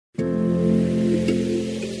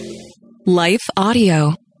Life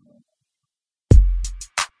Audio.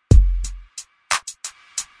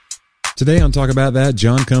 Today on Talk About That,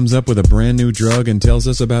 John comes up with a brand new drug and tells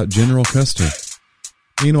us about General Custer.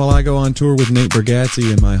 Meanwhile, I go on tour with Nate Bargatze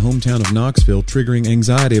in my hometown of Knoxville, triggering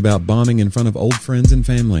anxiety about bombing in front of old friends and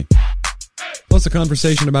family. Plus a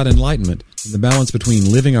conversation about enlightenment and the balance between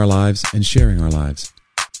living our lives and sharing our lives.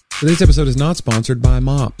 Today's episode is not sponsored by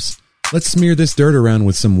Mops. Let's smear this dirt around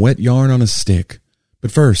with some wet yarn on a stick.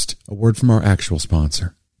 But first, a word from our actual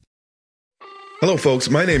sponsor. Hello, folks.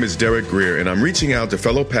 My name is Derek Greer, and I'm reaching out to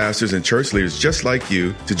fellow pastors and church leaders just like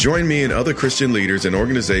you to join me and other Christian leaders and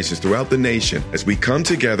organizations throughout the nation as we come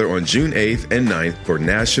together on June 8th and 9th for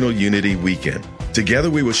National Unity Weekend. Together,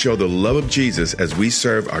 we will show the love of Jesus as we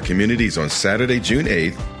serve our communities on Saturday, June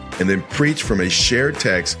 8th, and then preach from a shared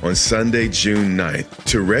text on Sunday, June 9th.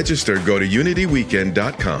 To register, go to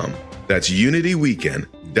unityweekend.com. That's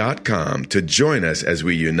unityweekend.com to join us as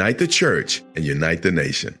we unite the church and unite the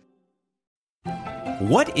nation.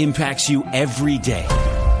 What impacts you every day?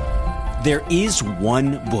 There is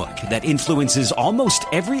one book that influences almost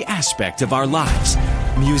every aspect of our lives.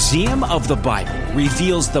 Museum of the Bible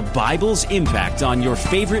reveals the Bible's impact on your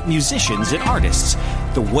favorite musicians and artists,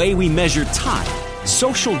 the way we measure time,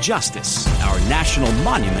 social justice, our national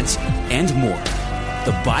monuments, and more.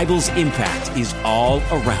 The Bible's impact is all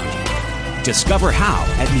around you. Discover how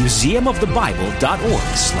at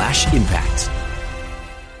museumofthebible.org/impact.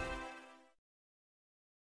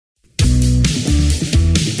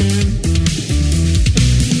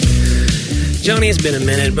 Johnny, it's been a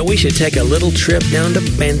minute, but we should take a little trip down to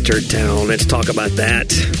Bantertown. Let's talk about that.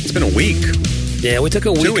 It's been a week. Yeah, we took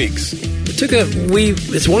a week. 2 weeks.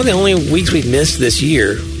 It's one of the only weeks we've missed this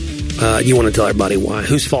year. You want to tell everybody why?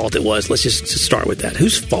 Whose fault it was? Let's just start with that.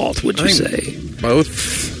 Whose fault would you say?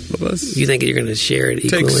 Both of us. You think you're going to share it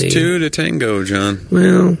equally? Takes two to tango, John.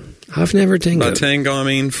 Well, I've never tangoed. By tango, I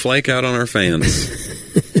mean flake out on our fans.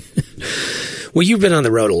 Well, you've been on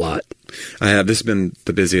the road a lot. I have. This has been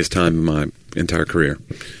the busiest time of my entire career,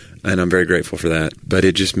 and I'm very grateful for that. But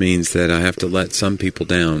it just means that I have to let some people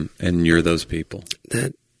down, and you're those people.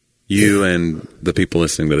 And the people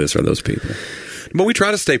listening to this are those people. But we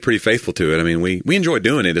try to stay pretty faithful to it. I mean, we enjoy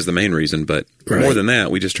doing it is the main reason, but more than that,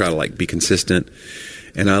 we just try to be consistent,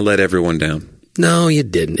 and I let everyone down. No, you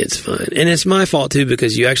didn't. It's fine. And it's my fault, too,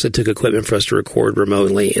 because you actually took equipment for us to record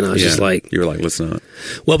remotely, and I was just like... You were like, let's not.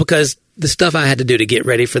 Well, because the stuff I had to do to get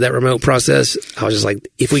ready for that remote process, I was just like,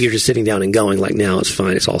 if we were just sitting down and going, now it's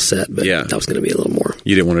fine, it's all set, but that was going to be a little more.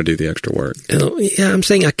 You didn't want to do the extra work. Yeah, I'm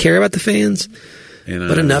saying I care about the fans,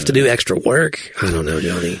 but enough to do extra work? I don't know,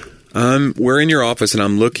 Johnny. We're in your office, and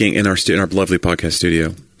I'm looking in our lovely podcast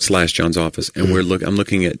studio / John's office, and I'm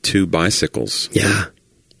looking at two bicycles. Yeah.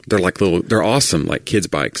 They're awesome, like kids'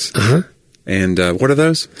 bikes. Uh-huh. And what are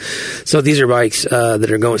those? So these are bikes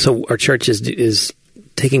that are going. So our church is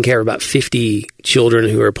taking care of about 50 children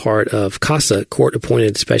who are part of CASA,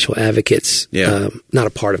 court-appointed special advocates. Yeah. Not a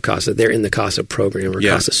part of CASA. They're in the CASA program, or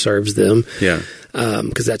CASA serves them. Yeah.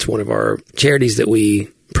 Because that's one of our charities that we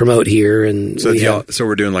promote here. And so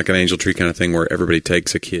we're doing like an angel tree kind of thing where everybody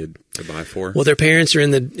takes a kid to buy for. Well, their parents are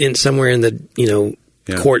somewhere in the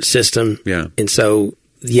court system. Yeah. And so.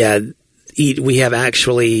 Yeah, we have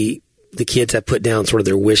the kids have put down sort of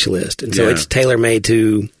their wish list. And so it's tailor-made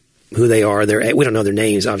to who they are. We don't know their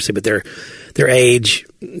names, obviously, but their age,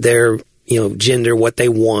 their gender, what they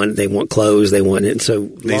want. They want clothes, they want it. And so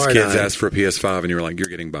these kids asked for a PS5, and you were like, you're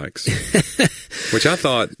getting bikes. Which I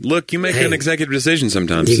thought, look, you make an executive decision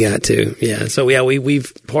sometimes. You got to, yeah. So,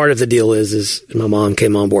 we've part of the deal is my mom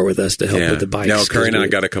came on board with us to help with the bikes. Yeah, Curry and I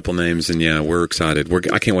got a couple names, and we're excited.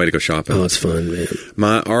 I can't wait to go shopping. Oh, it's fun, man.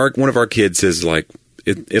 One of our kids is like,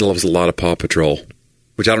 it loves a lot of Paw Patrol,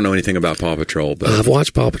 which I don't know anything about Paw Patrol. But I've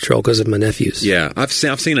watched Paw Patrol because of my nephews. Yeah, I've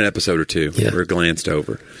seen an episode or two. Yeah. We're glanced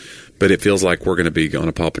over. But it feels like we're going to be on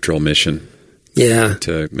a Paw Patrol mission. Yeah.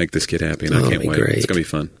 To make this kid happy, and I can't wait. Great. It's going to be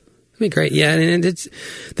fun. It'll be great. Yeah, and it's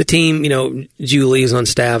the team, Julie is on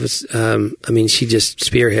staff. She just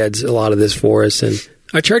spearheads a lot of this for us. And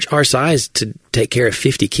our church, our size, to take care of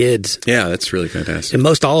 50 kids. Yeah, that's really fantastic. And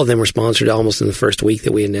most all of them were sponsored almost in the first week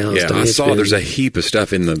that we announced. Yeah, I saw there's a heap of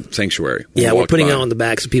stuff in the sanctuary. We're putting it on the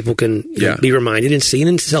back so people can be reminded and see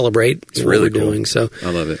and celebrate what we're doing. So I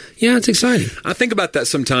love it. Yeah, it's exciting. I think about that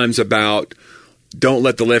sometimes about don't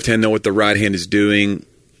let the left hand know what the right hand is doing.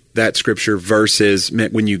 That scripture versus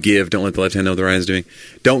when you give, don't let the left hand know what the right hand is doing.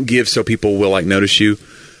 Don't give so people will notice you.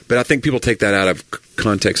 But I think people take that out of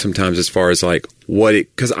context sometimes as far as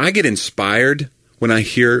because I get inspired when I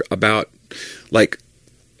hear about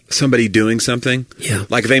somebody doing something. Yeah.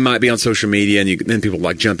 Like they might be on social media and then people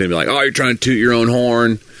jump in and be like, oh, you're trying to toot your own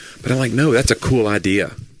horn. But I'm like, no, that's a cool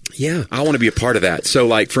idea. Yeah. I want to be a part of that. So,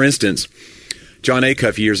 like, for instance, John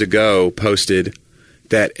Acuff years ago posted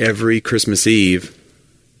that every Christmas Eve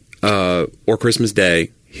or Christmas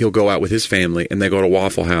Day, he'll go out with his family and they go to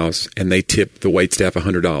Waffle House and they tip the waitstaff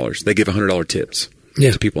 $100. They give $100 tips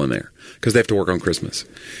to people in there because they have to work on Christmas.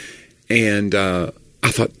 And I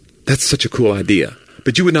thought, that's such a cool idea.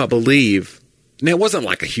 But you would not believe, now it wasn't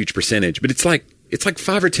like a huge percentage, but it's like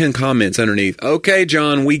 5 or 10 comments underneath. Okay,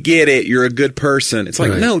 John, we get it. You're a good person. It's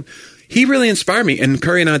like, no, he really inspired me. And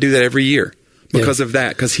Curry and I do that every year because of that.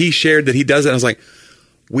 Because he shared that he does it. And I was like,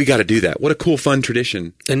 we got to do that. What a cool, fun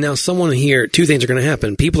tradition. And now someone here, 2 things are going to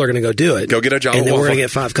happen. People are going to go do it. Go get a job at Waffle House. And then we're going to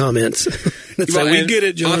get 5 comments. That say, we get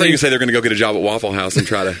it, John. I thought you were going to say they're going to go get a job at Waffle House and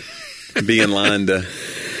try to be in line to...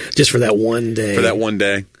 Just for that one day. For that one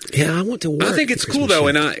day. Yeah, I want to work. I think it's cool, though.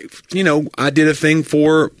 And I did a thing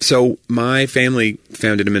so my family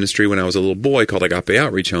founded a ministry when I was a little boy called Agape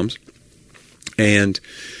Outreach Homes. And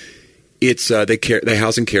it's they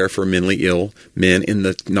house and care for mentally ill men in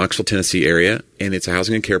the Knoxville, Tennessee area. And it's a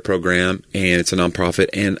housing and care program, and it's a nonprofit.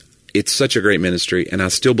 And it's such a great ministry, and I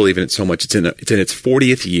still believe in it so much. It's in its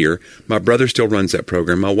 40th year. My brother still runs that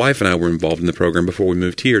program. My wife and I were involved in the program before we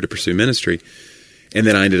moved here to pursue ministry. And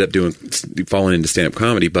then I ended up falling into stand-up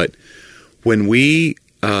comedy. But when it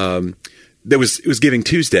was Giving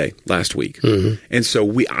Tuesday last week. Mm-hmm. And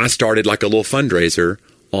so I started like a little fundraiser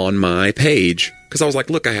on my page because I was like,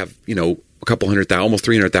 look, I have, a couple 100,000, almost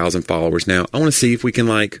 300,000 followers now. I want to see if we can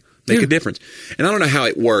make a difference. And I don't know how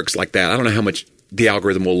it works like that. I don't know how much the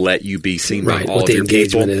algorithm will let you be seen by all of your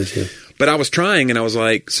people. Is, yeah. But I was trying, and I was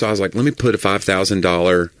like, let me put a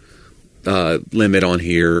 $5,000 limit on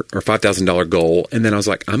here, or $5,000 goal, and then I was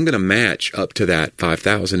like, I'm going to match up to that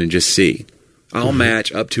 $5,000 and just see. I'll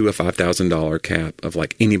match up to a $5,000 cap of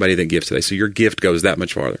like anybody that gives today. So your gift goes that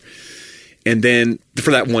much farther. And then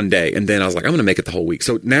for that one day, and then I was like, I'm going to make it the whole week.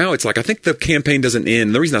 So now it's like, I think the campaign doesn't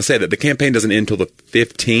end. The reason I say that, the campaign doesn't end until the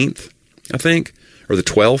 15th, I think, or the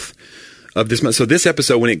 12th of this month. So this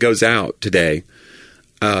episode, when it goes out today,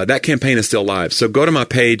 that campaign is still live. So go to my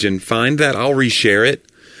page and find that. I'll reshare it.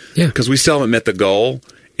 Yeah, because we still haven't met the goal,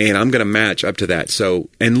 and I'm going to match up to that. So,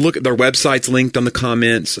 and look, their website's linked on the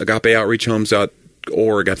comments,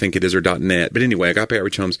 agapeoutreachhomes.org, I think it is, or .net. But anyway, Agape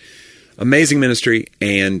Outreach Homes, amazing ministry,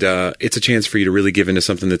 and it's a chance for you to really give into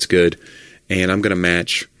something that's good, and I'm going to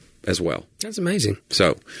match as well. That's amazing.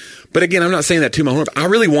 So, but again, I'm not saying that to my horn. I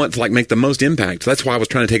really want to make the most impact. That's why I was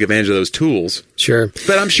trying to take advantage of those tools. Sure.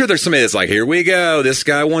 But I'm sure there's somebody that's like, here we go. This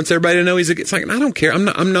guy wants everybody to know he's a good. It's like, I don't care.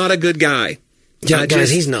 I'm not a good guy. Yeah, guys,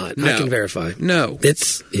 he's not. No. I can verify. No.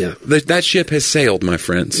 Yeah. That ship has sailed, my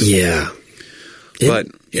friends. Yeah. Yeah.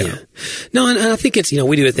 No, and I think it's,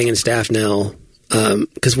 we do a thing in staff now,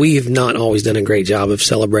 because we have not always done a great job of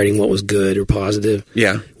celebrating what was good or positive.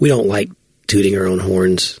 Yeah. We don't like tooting our own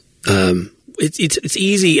horns. It's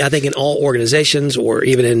easy, I think, in all organizations or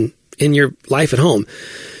even in your life at home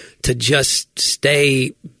to just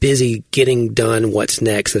stay busy getting done what's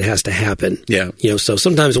next that has to happen. Yeah. So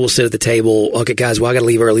sometimes we'll sit at the table, okay, guys, I got to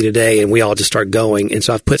leave early today, and we all just start going. And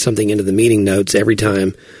so I've put something into the meeting notes every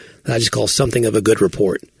time that I just call something of a good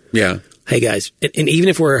report. Yeah. Hey, guys, and even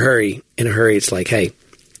if we're in a hurry, it's like, hey,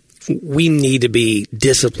 we need to be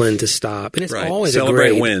disciplined to stop. And it's always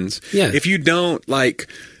celebrate wins. Yeah. If you don't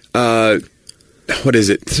what is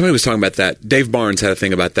it? Somebody was talking about that. Dave Barnes had a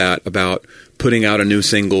thing about that, about putting out a new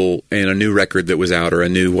single and a new record that was out, or a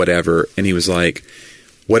new whatever. And he was like,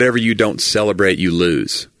 whatever you don't celebrate, you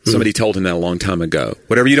lose. Somebody told him that a long time ago.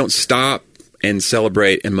 Whatever you don't stop and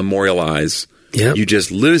celebrate and memorialize, you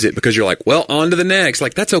just lose it, because you're like, well, on to the next.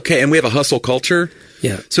 Like, that's okay. And we have a hustle culture.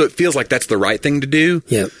 Yeah. So it feels like that's the right thing to do.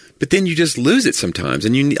 Yeah. But then you just lose it sometimes.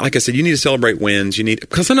 And like I said, you need to celebrate wins.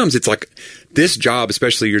 Because sometimes it's like, this job,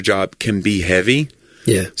 especially your job, can be heavy.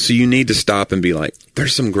 Yeah. So you need to stop and be like,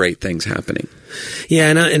 there's some great things happening.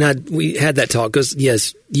 Yeah. And we had that talk, because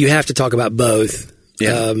yes, you have to talk about both.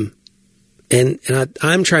 Yeah. And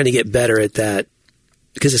I'm trying to get better at that,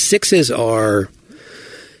 because the sixes are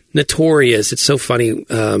notorious. It's so funny.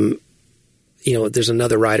 There's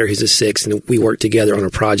another writer who's a 6, and we work together on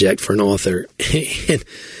a project for an author.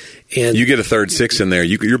 And you get a third 6 in there,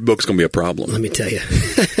 your book's going to be a problem. Let me tell you.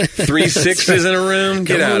 3 6s in a room?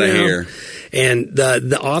 Get out of here. And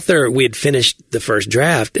the author, we had finished the first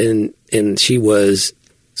draft, and she was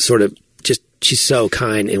sort of she's so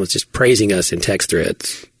kind and was just praising us in text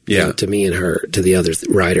threads. Yeah. To me and her, to the other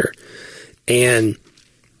writer. And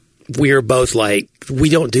we're both like, we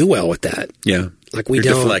don't do well with that. Yeah. Like, we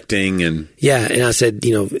You're don't. deflecting and. Yeah. And I said,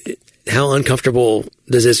 how uncomfortable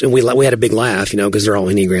does this? And we had a big laugh, because they're all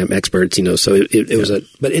Enneagram experts, so it was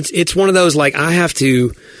but it's one of those, like, I have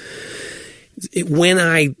to, when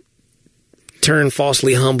I turn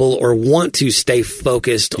falsely humble or want to stay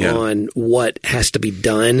focused on what has to be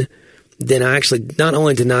done, then I actually not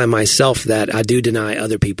only deny myself that, I do deny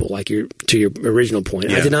other people, like to your original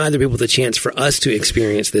point. I deny other people the chance for us to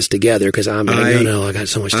experience this together, because I got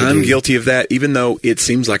so much to do. I'm guilty of that, even though it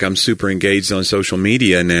seems like I'm super engaged on social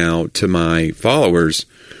media now to my followers.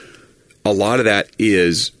 A lot of that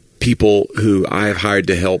is people who I have hired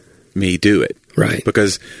to help me do it. Right.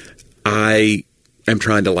 Because I am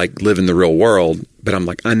trying to, like, live in the real world, but I'm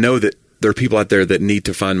like, I know that there are people out there that need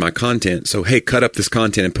to find my content. So, hey, cut up this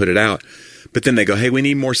content and put it out. But then they go, hey, we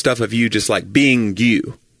need more stuff of you just, like, being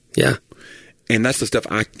you. Yeah. And that's the stuff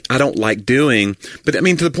I don't like doing. But, I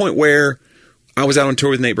mean, to the point where I was out on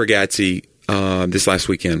tour with Nate Bargatze this last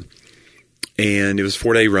weekend. And it was a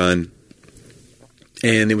 4-day run.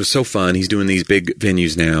 And it was so fun. He's doing these big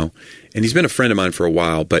venues now. And he's been a friend of mine for a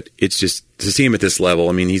while. But it's just, to see him at this level,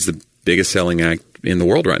 I mean, he's the biggest selling act in the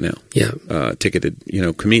world right now. Yeah. Ticketed,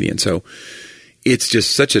 comedian. So it's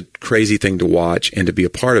just such a crazy thing to watch, and to be a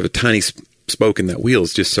part of a tiny spoke in that wheel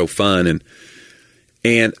is just so fun.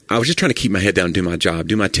 And I was just trying to keep my head down, do my job,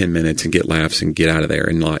 do my 10 minutes and get laughs and get out of there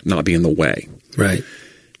and not be in the way. Right.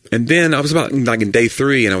 And then I was about like in day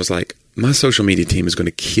 3, and I was like, my social media team is going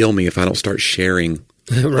to kill me if I don't start sharing.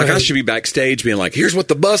 Right. Like, I should be backstage being like, here's what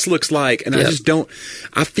the bus looks like. And I just don't.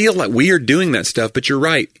 I feel like we are doing that stuff, but you're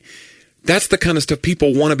right. That's the kind of stuff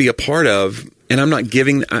people want to be a part of, and I'm not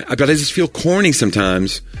giving. But I just feel corny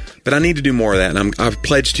sometimes. But I need to do more of that, and I've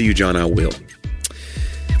pledged to you, John, I will.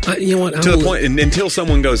 You know what? To the point, and until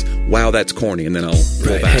someone goes, "Wow, that's corny," and then I'll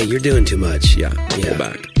pull back. Hey, you're doing too much. Yeah, pull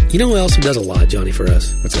back. You know who else does a lot, Johnny, for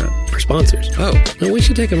us? What's that? Our sponsors. Oh, well, we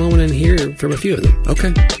should take a moment and hear from a few of them.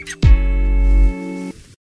 Okay.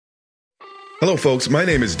 Hello, folks. My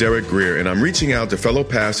name is Derek Greer, and I'm reaching out to fellow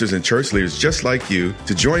pastors and church leaders just like you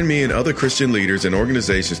to join me and other Christian leaders and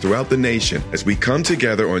organizations throughout the nation as we come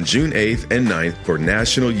together on June 8th and 9th for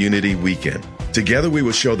National Unity Weekend. Together, we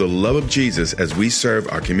will show the love of Jesus as we serve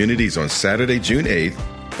our communities on Saturday, June 8th,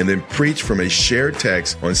 and then preach from a shared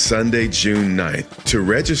text on Sunday, June 9th. To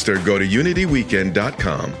register, go to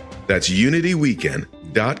unityweekend.com. That's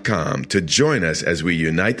unityweekend.com to join us as we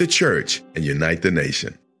unite the church and unite the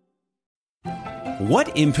nation.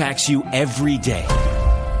 What impacts you every day?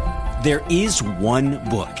 There is one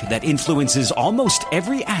book that influences almost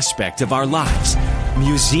every aspect of our lives.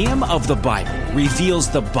 Museum of the Bible reveals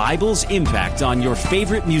the Bible's impact on your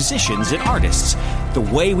favorite musicians and artists, the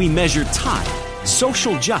way we measure time,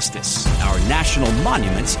 social justice, our national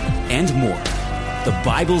monuments, and more. The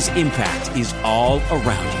Bible's impact is all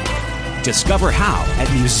around you. Discover how at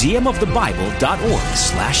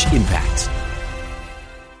museumofthebible.org/impact.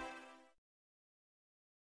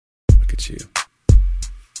 You.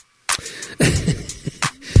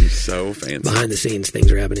 You're so fancy. Behind the scenes,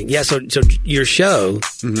 things are happening. Yeah, so your show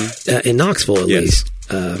in Knoxville, at least,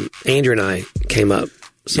 Andrew and I came up.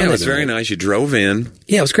 Yeah, it was very nice. You drove in.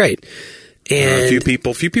 Yeah, it was great. And a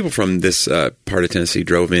few people from this part of Tennessee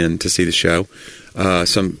drove in to see the show.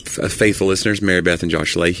 Some faithful listeners, Mary Beth and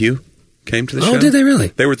Josh Lehue, came to the show. Oh, did they really?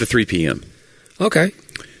 They were at the 3 p.m. Okay.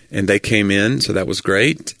 And they came in, so that was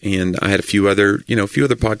great. And I had a few other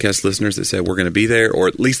podcast listeners that said we're going to be there, or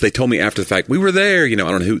at least they told me after the fact we were there. I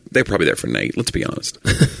don't know who. They were probably there for Nate. Let's be honest.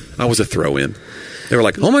 I was a throw-in. They were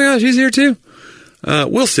like, "Oh my gosh, he's here too."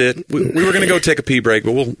 We'll sit. We were going to go take a pee break,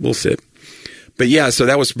 but we'll sit. But yeah, so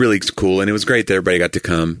that was really cool, and it was great that everybody got to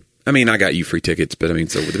come. I mean, I got you free tickets, but I mean,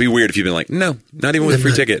 so it'd be weird if you'd been like, "No, not even with a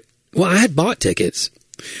free ticket." Well, I had bought tickets.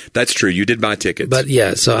 That's true. You did buy tickets. But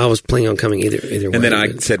yeah, so I was planning on coming either way. And then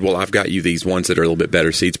I said, well, I've got you these ones that are a little bit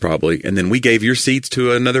better seats probably. And then we gave your seats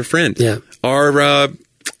to another friend. Yeah. Our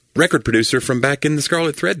record producer from back in the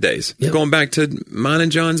Scarlet Thread days. Yep. Going back to mine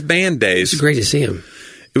and John's band days. It's great to see him.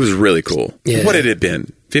 It was really cool. Yeah. What had it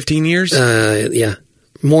been? 15 years? Yeah.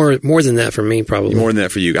 More than that for me, probably. More than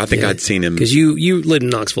that for you. I think I'd seen him. Because you lived in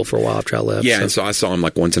Knoxville for a while after I left. Yeah, and so I saw him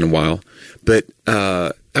like once in a while. But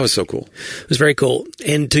that was so cool. It was very cool.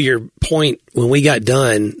 And to your point, when we got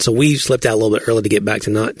done, so we slipped out a little bit early to get back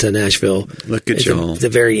to Nashville. Look at y'all. At the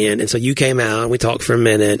very end. And so you came out, and we talked for a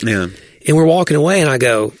minute. Yeah. And we're walking away, and I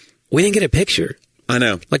go, we didn't get a picture. I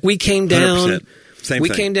know. Like, we came down. 100%. Same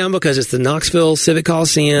thing. Came down because it's the Knoxville Civic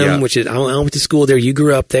Coliseum, which is, I went to school there. You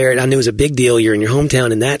grew up there. And I knew it was a big deal. You're in your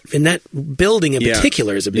hometown, and that building in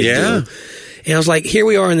particular is a big deal. And I was like, here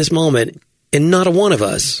we are in this moment, and not a one of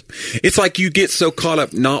us. It's like you get so caught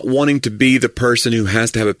up not wanting to be the person who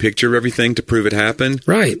has to have a picture of everything to prove it happened.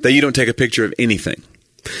 Right. That you don't take a picture of anything.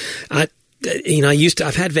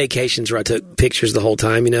 I've had vacations where I took pictures the whole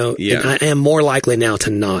time, and I am more likely now to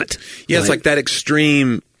not. Yeah, it's like that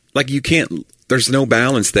extreme, like you can't, there's no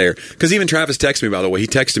balance there. Because even Travis texted me, by the way. He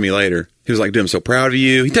texted me later. He was like, dude, I'm so proud of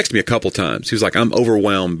you. He texted me a couple times. He was like, I'm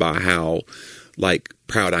overwhelmed by how, like,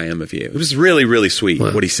 proud I am of you. It was really, really sweet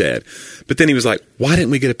what he said. But then he was like, why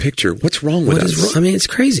didn't we get a picture? What's wrong with us? I mean, it's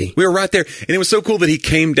crazy. We were right there. And it was so cool that he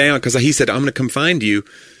came down because he said, I'm going to come find you.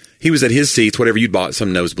 He was at his seats, whatever you'd bought,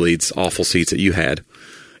 some nosebleeds, awful seats that you had.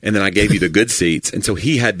 And then I gave you the good seats. And so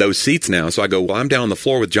he had those seats now. So I go, well, I'm down on the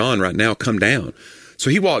floor with John right now. Come down. So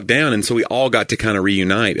he walked down, and so we all got to kind of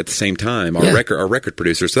reunite at the same time, our record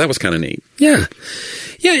producer. So that was kind of neat. Yeah.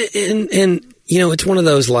 Yeah, and it's one of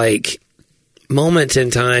those, like, moments in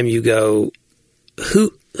time you go,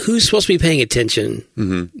 who's supposed to be paying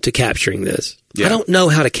attention to capturing this? Yeah. I don't know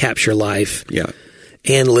how to capture life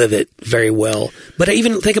and live it very well. But I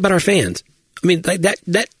even think about our fans. I mean, like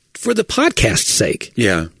that for the podcast's sake.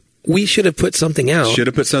 Yeah. We should have put something out. Should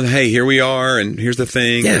have put something, hey, here we are, and here's the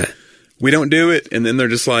thing. Yeah. We don't do it, and then they're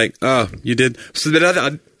just like, oh, you did. So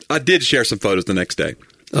I did share some photos the next day.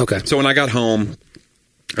 Okay. So when I got home,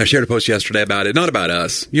 I shared a post yesterday about it. Not about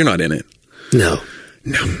us. You're not in it. No.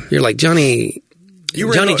 You're like, Johnny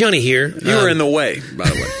here. You were in the way, by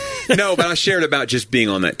the way. No, but I shared about just being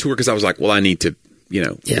on that tour because I was like, well, I need to,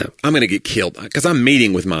 I'm going to get killed because I'm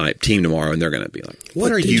meeting with my team tomorrow, and they're going to be like,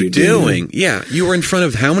 what are you doing? Yeah. You were in front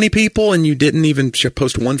of how many people, and you didn't even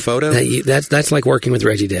post one photo? That's like working with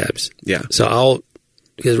Reggie Dabbs. Yeah. So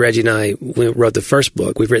because Reggie and I, we wrote the first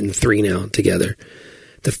book. We've written 3 now together.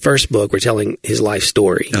 The first book, we're telling his life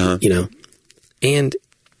story, and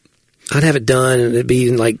I'd have it done, and it'd be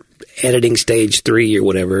in like editing stage 3 or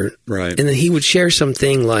whatever. Right. And then he would share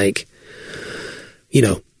something like,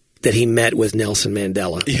 that he met with Nelson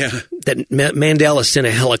Mandela. Yeah. That Mandela sent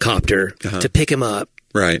a helicopter to pick him up.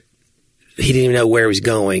 Right. He didn't even know where he was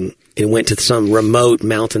going and went to some remote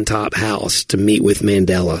mountaintop house to meet with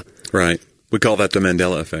Mandela. Right. We call that the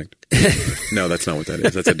Mandela effect. No, that's not what that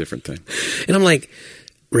is. That's a different thing. And I'm like,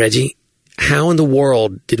 Reggie, how in the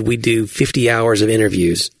world did we do 50 hours of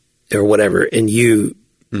interviews or whatever, and you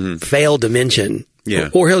failed to mention? Yeah.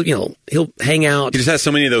 Or he'll hang out. He just has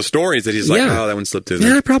so many of those stories that he's like, oh, that one slipped through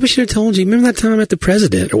there. Yeah, I probably should have told you. Remember that time I met the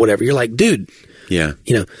president or whatever? You're like, dude. Yeah.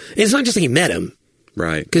 It's not just that he met him.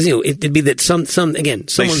 Right. Because, it'd be that someone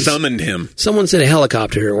they summoned him. Someone sent a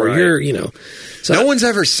helicopter or So no one's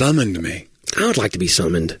ever summoned me. I would like to be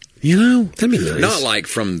summoned. That'd be nice. Not like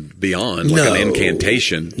from beyond, like an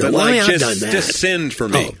incantation. No, but like I've done that. Just send for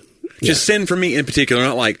me. Just send for me in particular.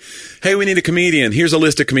 Not like, hey, we need a comedian. Here's a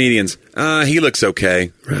list of comedians. He looks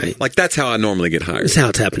okay. Right. Like that's how I normally get hired. That's how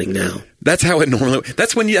it's happening now. That's how it normally.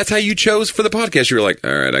 That's how you chose for the podcast. You were like,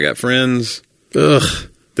 all right, I got friends. Ugh.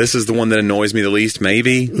 This is the one that annoys me the least.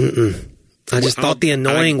 Maybe. I just thought the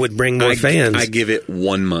annoying would bring more fans. I give it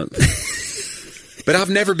 1 month. But I've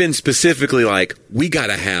never been specifically like, we got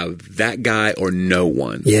to have that guy or no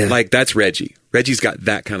one. Yeah. Like that's Reggie. Reggie's got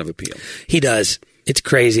that kind of appeal. He does. It's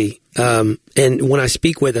crazy. And when I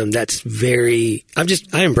speak with him, that's very, I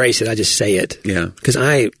embrace it. I just say it. Yeah. Because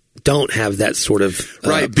I don't have that sort of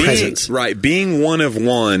presence. Being one of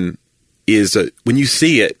one is, when you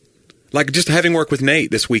see it, like just having worked with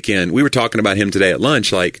Nate this weekend, we were talking about him today at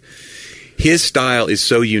lunch, like his style is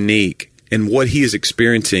so unique and what he is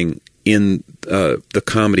experiencing in the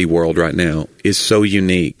comedy world right now is so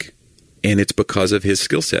unique. And it's because of his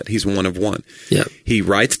skill set. He's one of one. Yeah. He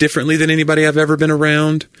writes differently than anybody I've ever been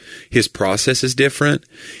around. His process is different.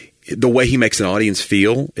 The way he makes an audience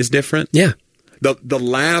feel is different. Yeah. The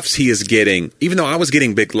laughs he is getting, even though I was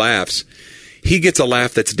getting big laughs, he gets a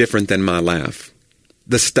laugh that's different than my laugh.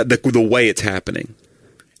 The way it's happening.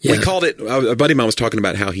 Yeah. We called it, a buddy of mine was talking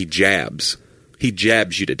about how he jabs. He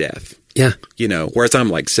jabs you to death. Yeah. Whereas I'm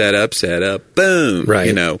like, set up, boom.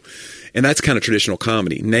 Right. And that's kind of traditional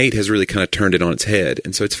comedy. Nate has really kind of turned it on its head.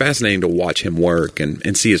 And so it's fascinating to watch him work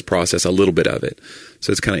and see his process, a little bit of it.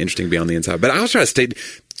 So it's kind of interesting to be on the inside. But I was trying to stay,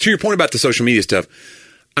 to your point about the social media stuff,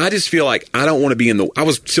 I just feel like I don't want to be I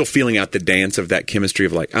was still feeling out the dance of that chemistry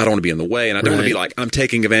of like, I don't want to be in the way. And I don't want to be like, I'm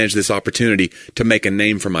taking advantage of this opportunity to make a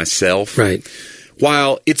name for myself. Right.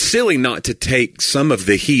 While it's silly not to take some of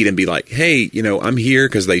the heat and be like, hey, I'm here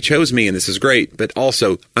because they chose me and this is great. But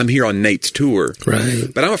also, I'm here on Nate's tour. Right.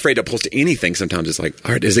 But I'm afraid to post anything. Sometimes it's like,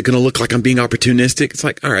 all right, is it going to look like I'm being opportunistic? It's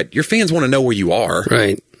like, all right, your fans want to know where you are.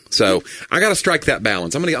 Right. So I got to strike that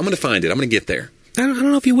balance. I'm gonna find it. I'm going to get there. I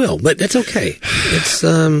don't know if you will, but that's okay. It's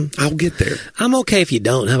I'll get there. I'm okay if you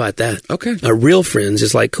don't. How about that? Okay. A real friend's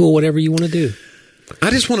just like, cool, whatever you want to do. I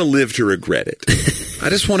just want to live to regret it. I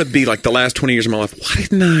just want to be like the last 20 years of my life. Why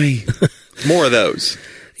didn't I? More of those.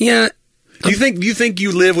 Yeah. Do you think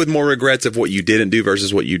you live with more regrets of what you didn't do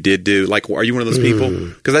versus what you did do? Like, are you one of those people?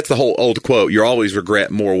 Because that's the whole old quote. You always regret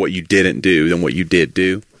more what you didn't do than what you did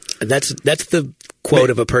do. That's the quote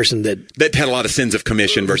of a person that had a lot of sins of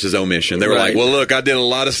commission versus omission. They were like, well, look, I did a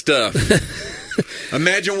lot of stuff.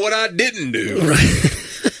 Imagine what I didn't do. Right.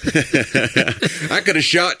 I could have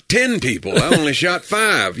shot 10 people. I only shot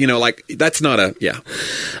 5. Like, that's not I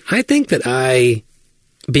think that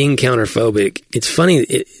being counterphobic, it's funny,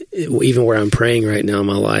 even where I'm praying right now in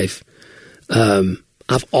my life,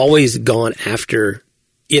 I've always gone after,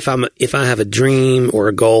 if I have a dream or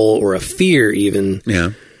a goal or a fear even,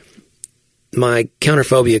 my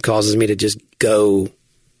counterphobia causes me to just go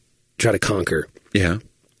try to conquer. Yeah.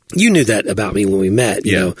 You knew that about me when we met,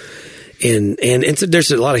 you know. And so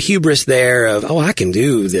there's a lot of hubris there of, I can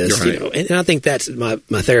do this, right. And I think that's my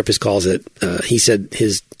therapist calls it. He said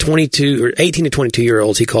his 18 to 22 year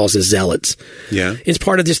olds he calls as zealots. Yeah, it's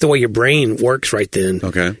part of just the way your brain works right then.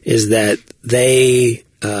 Okay, is that they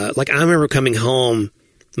like I remember coming home.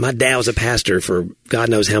 My dad was a pastor for God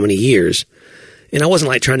knows how many years, and I wasn't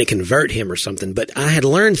like trying to convert him or something, but I had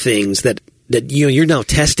learned things that you're now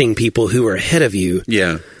testing people who are ahead of you.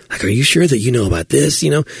 Yeah. Like, are you sure that you know about this,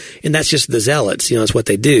 And that's just the zealots, it's what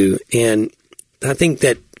they do. And I think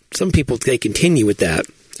that some people, they continue with that.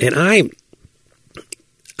 And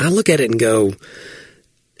I look at it and go,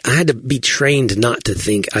 I had to be trained not to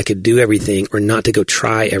think I could do everything or not to go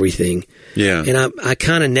try everything. Yeah. And I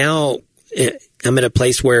kind of now, I'm at a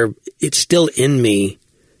place where it's still in me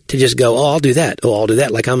to just go, I'll do that. I'll do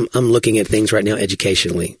that. Like I'm looking at things right now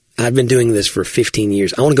educationally. I've been doing this for 15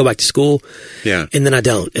 years. I want to go back to school. Yeah. And then I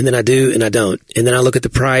don't. And then I do and I don't. And then I look at the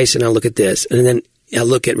price and I look at this. And then I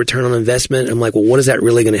look at return on investment. I'm like, well, what is that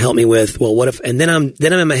really going to help me with? Well, what if, and then I'm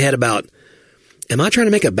in my head about, am I trying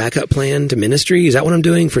to make a backup plan to ministry? Is that what I'm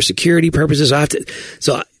doing for security purposes?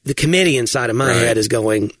 The committee inside of my head is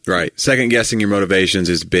going. Right. Second guessing your motivations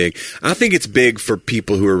is big. I think it's big for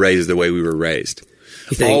people who are raised the way we were raised.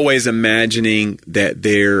 Always imagining that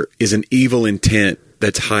there is an evil intent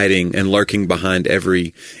that's hiding and lurking behind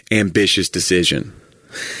every ambitious decision.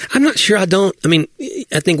 I'm not sure. I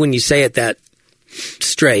think when you say it that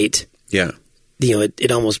straight,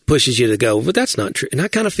 it almost pushes you to go, but that's not true. And I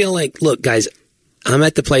kind of feel like, look, guys, I'm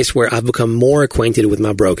at the place where I've become more acquainted with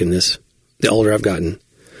my brokenness the older I've gotten.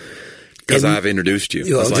 Because I've introduced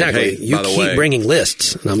you. Exactly. Like, hey, you keep bringing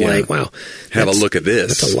lists. And I'm like, wow. Have a look at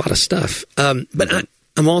this. That's a lot of stuff. But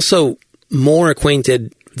I'm also more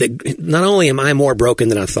acquainted that not only am I more broken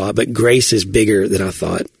than I thought, but grace is bigger than I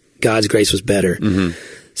thought. God's grace was better. Mm-hmm.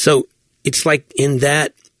 So it's like in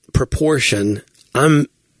that proportion, I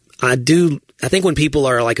think when people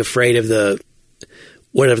are like afraid of the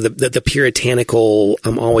puritanical,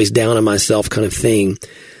 I'm always down on myself kind of thing,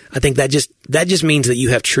 I think that just means that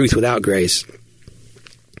you have truth without grace.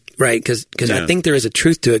 Right, because I think there is a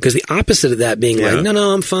truth to it. Because the opposite of that being like,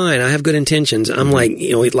 no, I'm fine. I have good intentions. I'm like,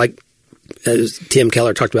 like as Tim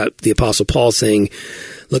Keller talked about the Apostle Paul saying,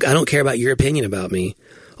 look, I don't care about your opinion about me.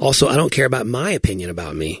 Also, I don't care about my opinion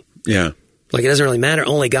about me. Yeah. Like, it doesn't really matter.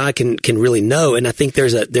 Only God can really know. And I think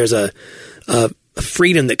there's a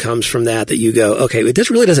freedom that comes from that you go, okay,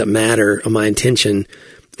 this really doesn't matter on my intention.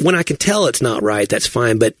 When I can tell it's not right, that's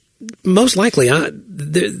fine. But most likely,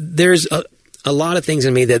 there's a lot of things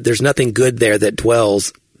in me that there's nothing good there that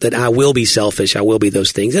dwells, that I will be selfish. I will be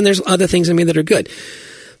those things. And there's other things in me that are good.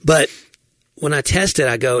 But when I test it,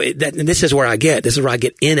 I go, and this is where I get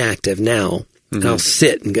inactive now. Mm-hmm. And I'll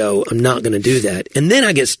sit and go, I'm not going to do that. And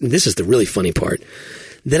then this is the really funny part.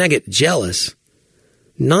 Then I get jealous,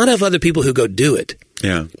 not of other people who go do it.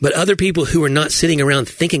 Yeah. But other people who are not sitting around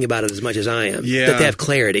thinking about it as much as I am. Yeah. That they have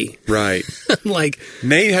clarity. Right. Like,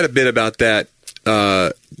 Nate had a bit about that.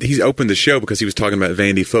 He's opened the show because he was talking about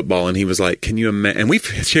Vandy football, and he was like, can you imagine? And we've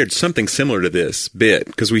shared something similar to this bit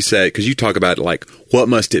because you talk about like, what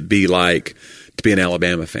must it be like to be an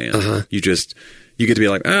Alabama fan? Uh-huh. You get to be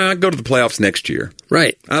like, I go to the playoffs next year.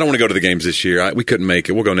 Right. I don't want to go to the games this year. We couldn't make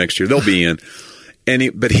it. We'll go next year. They'll be in.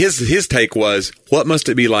 But his take was, what must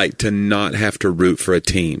it be like to not have to root for a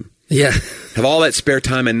team? Yeah. Have all that spare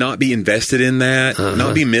time and not be invested in that,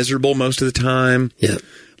 not be miserable most of the time. Yeah.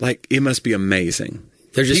 Like, it must be amazing.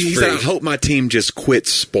 They're just he said, I hope my team just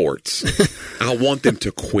quits sports. I want them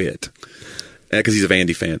to quit. Because he's a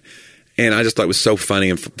Vandy fan. And I just thought it was so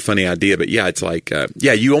funny idea. But yeah, it's like,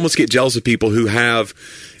 you almost get jealous of people who have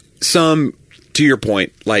some, to your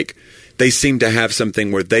point, like, they seem to have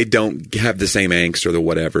something where they don't have the same angst or the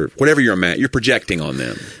whatever you're projecting on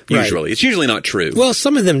them. Usually, right. It's usually not true. Well,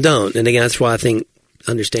 some of them don't, and again, that's why I think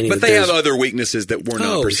understanding. But they have other weaknesses that we're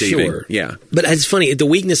not perceiving. Sure. Yeah. But it's funny. The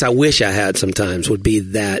weakness I wish I had sometimes would be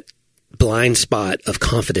that blind spot of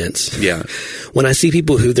confidence. Yeah. When I see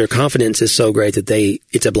people who their confidence is so great that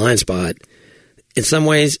it's a blind spot, in some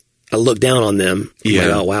ways I look down on them. Yeah.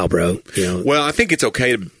 Like, oh, wow, bro. Well, I think it's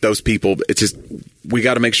okay to those people. It's just, we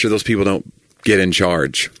got to make sure those people don't get in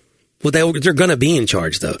charge. Well, they're going to be in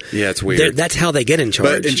charge, though. Yeah, it's weird. That's how they get in charge.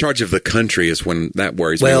 But in charge of the country is when that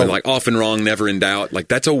worries me. Like, often wrong, never in doubt. Like,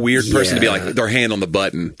 that's a weird person to be like, their hand on the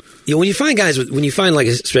button. Yeah, when you find like,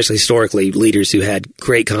 especially historically, leaders who had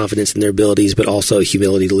great confidence in their abilities, but also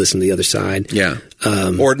humility to listen to the other side. Yeah.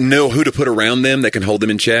 Or know who to put around them that can hold them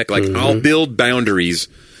in check. Like, I'll build boundaries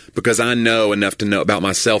because I know enough to know about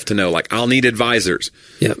myself to know, like, I'll need advisors.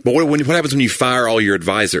 Yeah. But what happens when you fire all your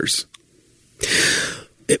advisors?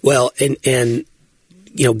 Well, and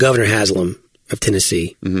Governor Haslam of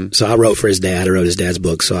Tennessee. Mm-hmm. So I wrote for his dad. I wrote his dad's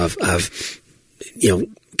book. So I've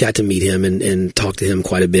got to meet him and talk to him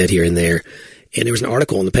quite a bit here and there. And there was an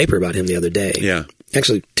article in the paper about him the other day. Yeah.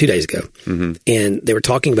 Actually, 2 days ago. Mm-hmm. And they were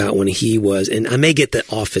talking about when he was, and I may get the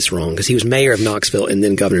office wrong because he was mayor of Knoxville and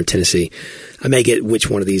then governor of Tennessee. I may get which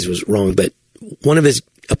one of these was wrong, but one of his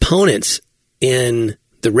opponents in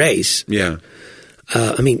the race. Yeah.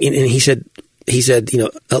 And he said,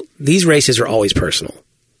 these races are always personal.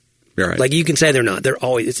 Right. Like, you can say they're not. They're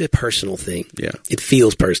always, it's a personal thing. Yeah. It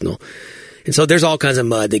feels personal. And so there's all kinds of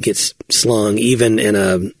mud that gets slung even in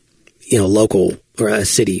a, local or a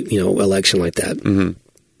city, election like that. Mm-hmm.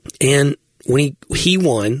 And when he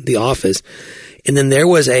won the office, and then there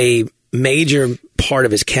was a major part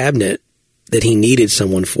of his cabinet that he needed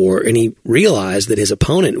someone for, and he realized that his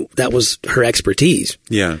opponent, that was her expertise.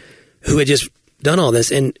 Yeah. Who had just done all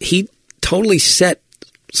this, and he totally set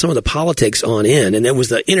some of the politics on in, and there was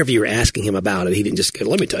the interviewer asking him about it. He didn't just go,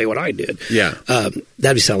 let me tell you what I did. Yeah.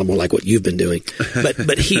 That'd be sounding more like what you've been doing.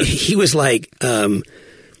 But he was like,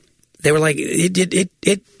 they were like,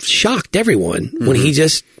 it shocked everyone when he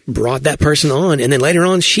just brought that person on. And then later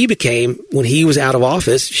on, she became, when he was out of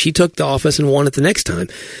office, she took the office and won it the next time.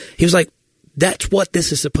 He was like, that's what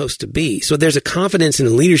this is supposed to be. So there's a confidence in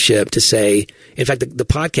the leadership to say, in fact, the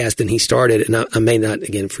podcast that he started, and I may not,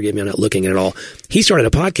 again, forgive me, I'm not looking at it all. He started a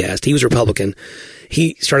podcast. He was a Republican.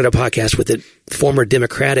 He started a podcast with the former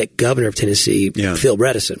Democratic governor of Tennessee, Phil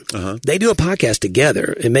Bredesen. Uh-huh. They do a podcast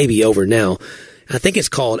together. It may be over now. I think it's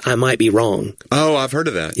called I Might Be Wrong. Oh, I've heard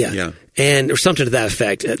of that. Yeah. And or something to that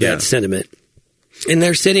effect, that sentiment. And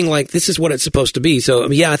they're sitting like, this is what it's supposed to be. So,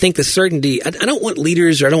 I think the certainty, I don't want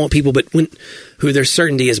leaders or I don't want people, but who their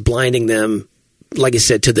certainty is blinding them, like I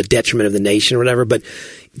said, to the detriment of the nation or whatever. But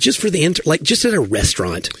just for just at a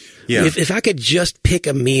restaurant, if I could just pick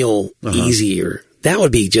a meal easier, that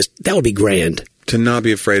would be grand. To not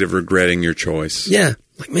be afraid of regretting your choice. Yeah.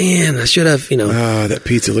 Like, man, I should have, that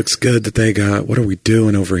pizza looks good that they got. What are we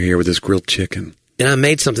doing over here with this grilled chicken? And I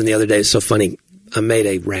made something the other day. It's so funny. I made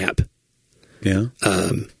a wrap. Yeah.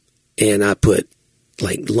 And I put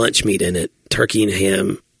like lunch meat in it, turkey and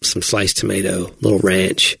ham, some sliced tomato, little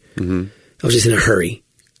ranch. Mm-hmm. I was just in a hurry.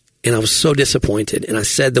 And I was so disappointed. And I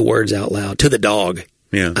said the words out loud to the dog.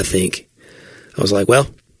 Yeah. I think. I was like, well,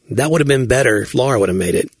 that would have been better if Laura would have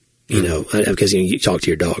made it, because you talk to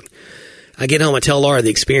your dog. I get home, I tell Laura the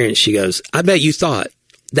experience. She goes, I bet you thought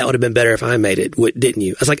that would have been better if I made it, didn't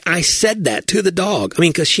you? I was like, I said that to the dog.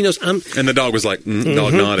 Because she knows I'm... And the dog was like,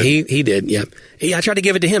 dog nodded. He did, yeah. I tried to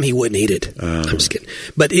give it to him. He wouldn't eat it. I'm just kidding.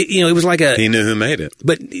 But, it was like a... He knew who made it.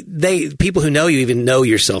 But people who know you even know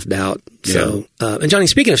your self-doubt. So, and Johnny,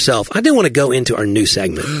 speaking of self, I do want to go into our new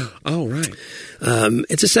segment. Oh, right.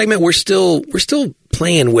 It's a segment we're still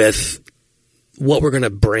playing with what we're going to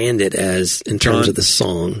brand it as in terms of the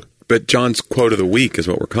song. But John's quote of the week is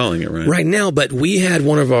what we're calling it, right? Right now, but we had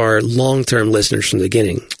one of our long-term listeners from the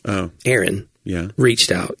beginning, Aaron, reached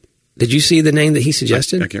out. Did you see the name that he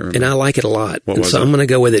suggested? I can't remember. And I like it a lot. What was it? I'm going to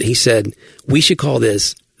go with it. He said, we should call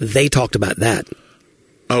this, They Talked About That.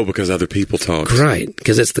 Oh, because other people talked. Right,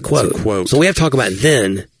 because it's the quote. It's a quote. So we have to talk about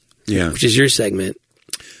then, which is your segment.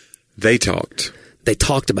 They talked. They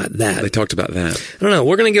talked about that. They talked about that. I don't know.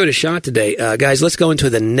 We're going to give it a shot today. Guys, let's go into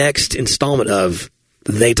the next installment of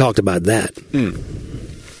They Talked About That.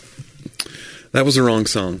 That was the wrong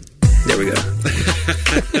song. There we go.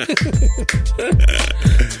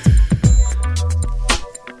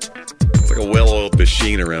 It's like a well-oiled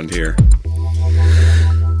machine around here.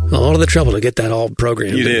 All of the trouble to get that all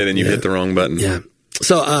programmed. You did, and you hit the wrong button. Yeah.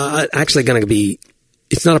 So, actually going to be,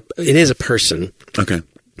 it is a person. Okay.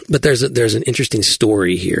 But there's an interesting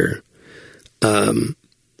story here. And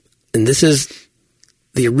this is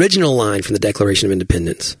the original line from the Declaration of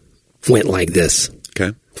Independence went like this.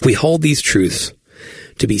 Okay. We hold these truths.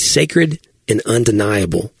 to be sacred and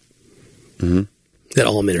undeniable, that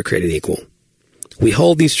all men are created equal. We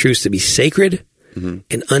hold these truths to be sacred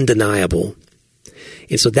and undeniable.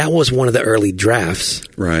 And so that was one of the early drafts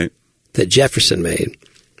that Jefferson made.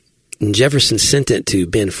 And Jefferson sent it to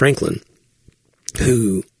Ben Franklin,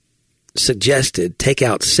 who suggested take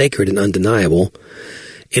out sacred and undeniable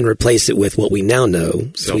and replace it with what we now know.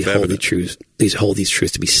 So we hold these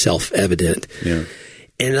truths to be self-evident. Yeah.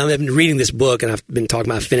 And I've been reading this book, and I've been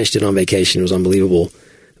talking about, I finished it on vacation. It was unbelievable.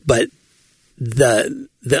 But the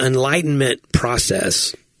Enlightenment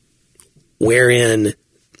process, wherein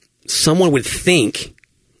someone would think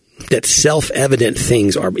that self-evident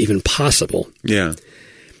things are even possible,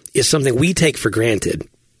 is something we take for granted.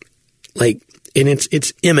 Like, and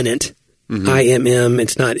it's imminent. IMM.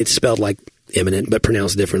 It's spelled like imminent, but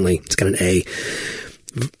pronounced differently. It's got an A.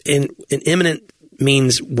 And imminent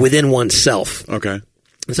means within oneself. Okay.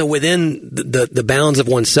 And so within the bounds of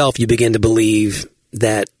oneself, you begin to believe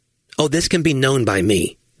that, this can be known by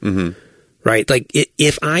me. Right? Like,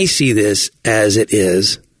 if I see this as it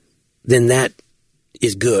is, then that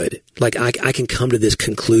is good. Like, I can come to this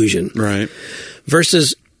conclusion. Right.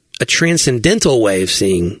 Versus a transcendental way of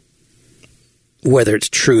seeing, whether it's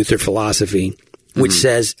truth or philosophy, which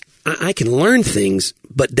says, I can learn things,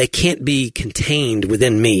 but they can't be contained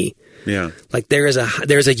within me. Yeah. Like, there's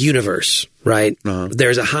a universe, right?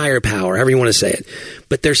 There's a higher power, however you want to say it.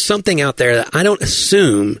 But there's something out there that I don't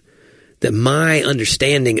assume that my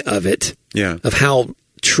understanding of it, of how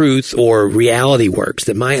truth or reality works,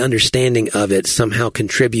 that my understanding of it somehow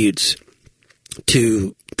contributes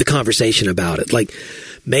to the conversation about it. Like,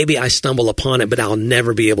 maybe I stumble upon it, but I'll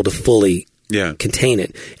never be able to fully contain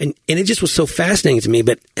it. And it just was so fascinating to me,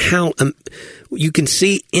 but how you can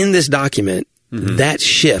see in this document that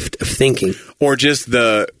shift of thinking. Or just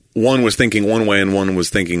the one was thinking one way and one was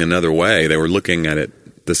thinking another way. They were looking at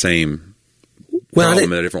it the same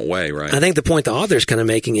problem in a different way, right? I think the point the author's kind of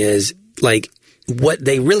making is, like, what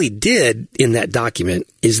they really did in that document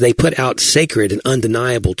is they put out sacred and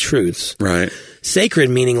undeniable truths. Right. Sacred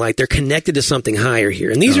meaning like they're connected to something higher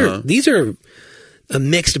here. And these are a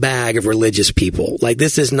mixed bag of religious people. Like,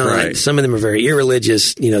 this is not, some of them are very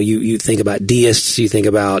irreligious. You know, you think about deists, you think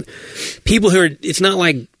about people who are, it's not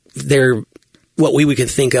like they're what we could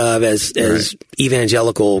think of as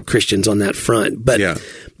evangelical Christians on that front.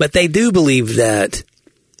 But they do believe that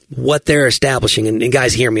what they're establishing, and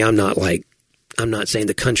guys, hear me, I'm not saying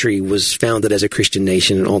the country was founded as a Christian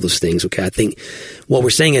nation and all those things. Okay. I think what we're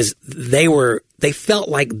saying is they felt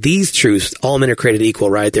like these truths, all men are created equal,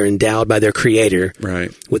 right? They're endowed by their creator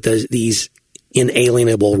with these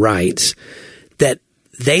inalienable rights, that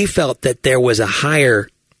they felt that there was a higher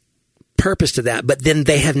purpose to that. But then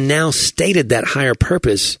they have now stated that higher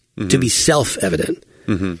purpose to be self-evident,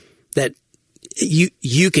 that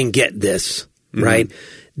you can get this, right?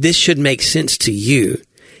 This should make sense to you.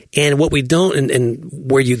 And what we don't, and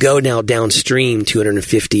where you go now downstream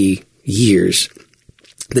 250 years,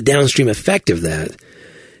 the downstream effect of that,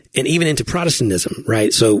 and even into Protestantism,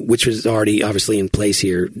 right? So, which was already obviously in place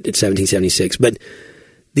here in 1776. But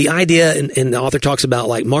the idea, and the author talks about,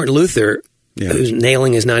 like, Martin Luther, who's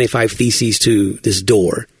nailing his 95 Theses to this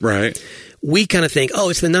door. Right. We kind of think,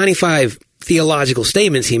 it's the 95 theological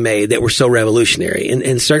statements he made that were so revolutionary.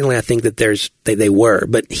 And certainly I think that they were.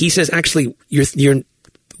 But he says, actually,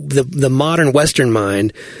 the modern Western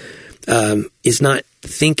mind is not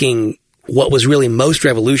thinking what was really most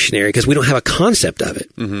revolutionary, because we don't have a concept of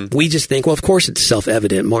it. We just think, well, of course it's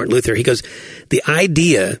self-evident. Martin Luther, he goes, the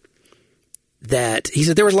idea that, he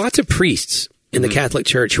said, there were lots of priests in the Catholic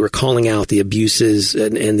Church who were calling out the abuses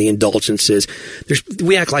and the indulgences.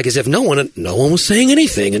 We act like as if no one was saying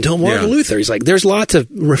anything until Martin Luther. He's like, there's lots of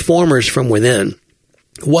reformers from within.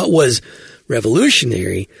 What was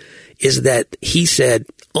revolutionary is that he said,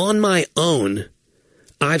 on my own,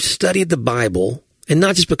 I've studied the Bible, and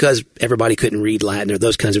not just because everybody couldn't read Latin or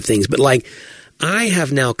those kinds of things, but like, I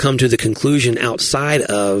have now come to the conclusion, outside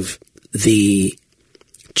of the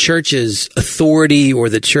church's authority or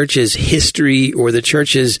the church's history or the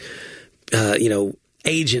church's,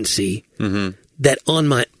 agency, that on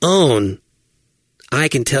my own, I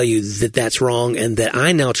can tell you that that's wrong, and that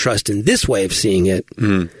I now trust in this way of seeing it.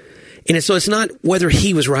 And so it's not whether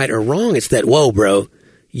he was right or wrong. It's that, whoa, bro,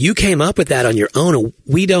 you came up with that on your own.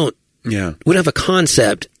 We don't have a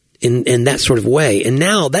concept in that sort of way. And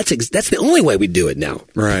now that's the only way we do it now.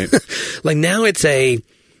 Right. Like, now it's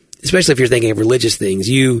especially if you're thinking of religious things,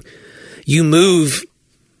 you move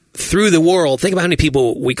through the world. Think about how many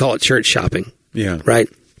people, we call it church shopping. Yeah. Right.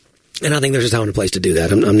 And I think there's a time and a place to do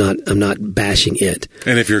that. I'm not bashing it.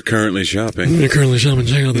 And if you're currently shopping, check out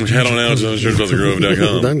the head on out to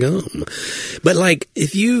churchofthegrove.com. But like,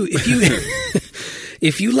 if you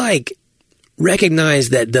if you like recognize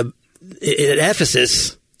that at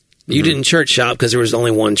Ephesus, you didn't church shop because there was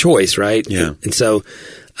only one choice, right? Yeah. And so,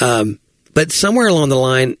 but somewhere along the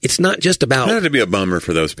line, it's not just about. That had to be a bummer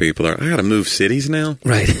for those people. I got to move cities now,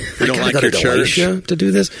 right? You don't like your church to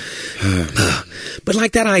do this, but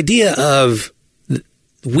like that idea of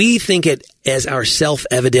we think it as our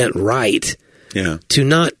self-evident right, to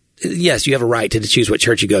not. Yes, you have a right to choose what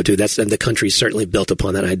church you go to. That's the country's certainly built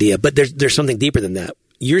upon that idea. But there's something deeper than that.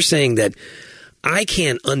 You're saying that I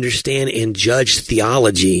can't understand and judge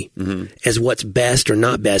theology as what's best or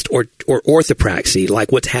not best, or orthopraxy,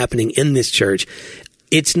 like what's happening in this church.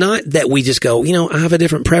 It's not that we just go, I have a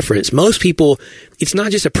different preference. Most people, it's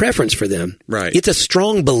not just a preference for them. Right. It's a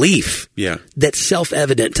strong belief that's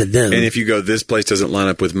self-evident to them. And if you go, this place doesn't line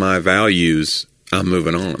up with my values, I'm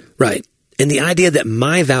moving on. Right. And the idea that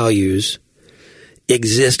my values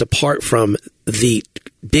exist apart from the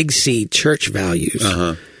big C church values.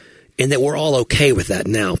 And that we're all okay with that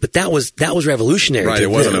now. But that was revolutionary. Right, it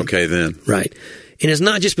wasn't okay then. Right. And it's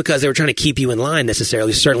not just because they were trying to keep you in line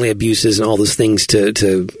necessarily. Certainly abuses and all those things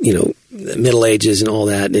to Middle Ages and all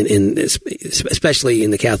that, and especially in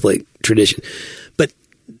the Catholic tradition. But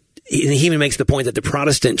he even makes the point that the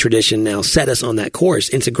Protestant tradition now set us on that course.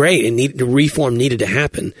 And it's great, and reform needed to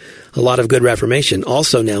happen. A lot of good reformation.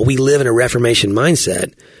 Also now, we live in a Reformation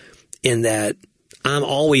mindset in that I'm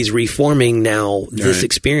always reforming now this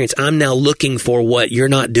experience. I'm now looking for what you're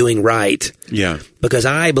not doing right. Yeah. Because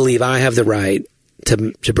I believe I have the right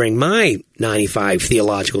to bring my 95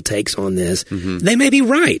 theological takes on this. They may be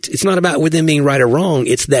right. It's not about with them being right or wrong.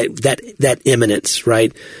 It's that immanence,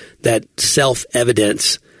 right? That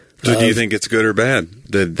self-evidence. So do you think it's good or bad?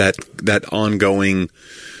 That ongoing,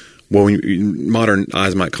 modern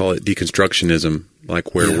eyes might call it deconstructionism,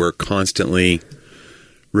 like where we're constantly...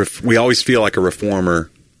 we always feel like a reformer,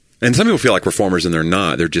 and some people feel like reformers and they're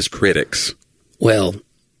not. They're just critics. Well,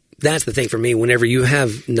 that's the thing for me. Whenever you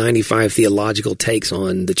have 95 theological takes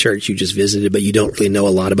on the church you just visited, but you don't really know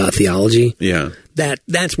a lot about theology,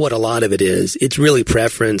 that's what a lot of it is. It's really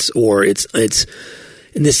preference, or it's.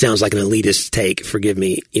 And this sounds like an elitist take. Forgive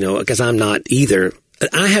me, because I'm not either.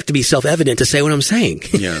 I have to be self-evident to say what I'm saying.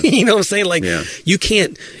 Yeah. You know what I'm saying? Like, you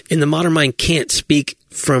can't, in the modern mind, can't speak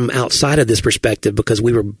from outside of this perspective because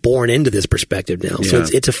we were born into this perspective now. So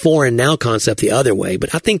it's a foreign now concept the other way.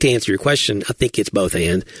 But I think to answer your question, I think it's both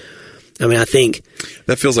and. I mean, I think...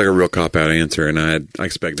 That feels like a real cop-out answer, and I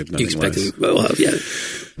expected nothing less. Well, yeah.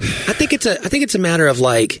 I think it's a matter of,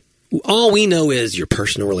 like, all we know is your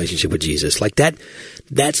personal relationship with Jesus. Like,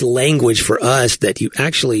 that's language for us that you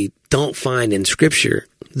actually don't find in Scripture,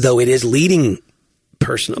 though it is leading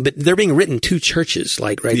personal. But they're being written to churches,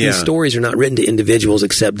 like, right? These stories are not written to individuals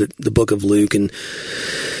except the book of Luke, and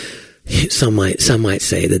some might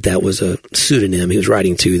say that was a pseudonym he was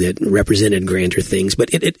writing to that represented grander things.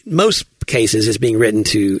 But most cases it's being written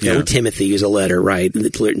to Timothy is a letter, right?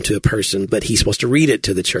 It's written to a person, but he's supposed to read it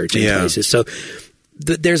to the church in places. So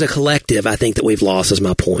there's a collective, I think, that we've lost, is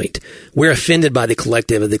my point. We're offended by the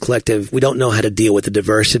collective, and the collective, we don't know how to deal with the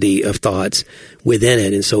diversity of thoughts within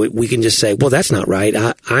it. And so we can just say, well, that's not right.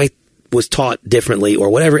 I was taught differently or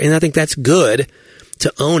whatever. And I think that's good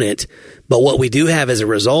to own it. But what we do have as a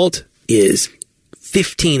result is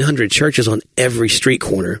 1,500 churches on every street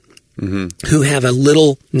corner who have a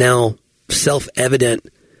little now self-evident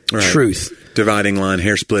truth. Dividing line,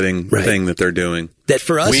 hair-splitting thing that they're doing. That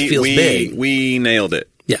for us feels big. We nailed it.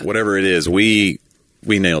 Yeah. Whatever it is, we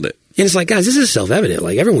nailed it. And it's like, guys, this is self-evident.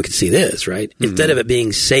 Like, everyone can see this, right? Instead of it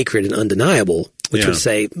being sacred and undeniable, which would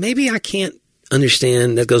say, maybe I can't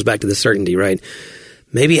understand. That goes back to the certainty, right?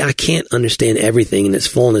 Maybe I can't understand everything in its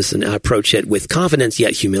fullness, and I approach it with confidence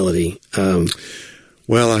yet humility.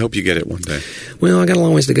 Well, I hope you get it one day. Well, I got a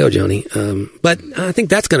long ways to go, Joni. But I think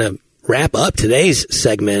that's going to wrap up today's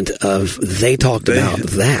segment of They Talked About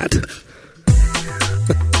That.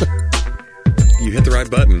 You hit the right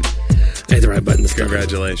button. I hit the right button this time.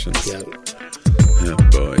 Congratulations. Yeah. Oh,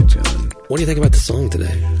 boy, John. What do you think about the song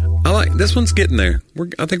today? I like this one's getting there.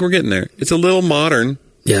 I think we're getting there. It's a little modern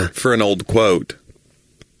for an old quote.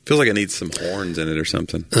 Feels like it needs some horns in it or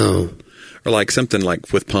something. Oh. Or like something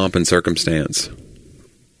like with pomp and circumstance.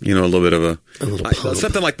 You know, a little bit of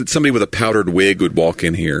something like that somebody with a powdered wig would walk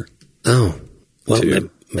in here. Oh. Well,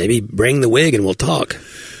 maybe bring the wig and we'll talk.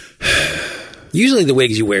 Usually the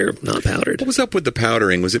wigs you wear not powdered. What was up with the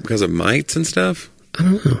powdering? Was it because of mites and stuff? I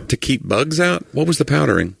don't know. To keep bugs out? What was the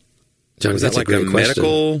powdering? John, was that like a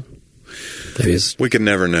medical? We could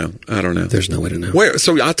never know. I don't know. There's no way to know.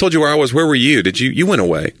 So I told you where I was. Where were you? You went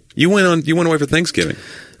away? You went away for Thanksgiving.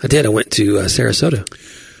 I did. I went to Sarasota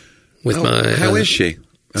with my. How is she?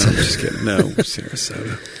 Oh, I'm just kidding. No,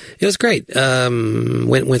 Sarasota. It was great.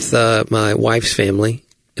 Went with my wife's family.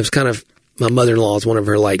 It was kind of my mother-in-law's one of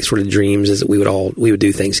her like sort of dreams is that we would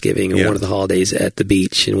do Thanksgiving or one of the holidays at the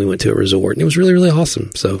beach, and we went to a resort, and it was really, really awesome.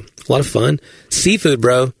 So a lot of fun. Seafood,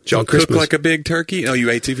 bro. Did y'all cook like a big turkey? Oh, you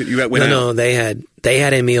ate seafood? No, they had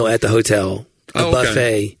a meal at the hotel, a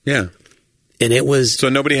buffet. Yeah, and it was so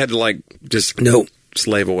nobody had to just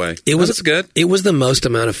slave away. That's good. It was the most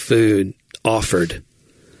amount of food offered.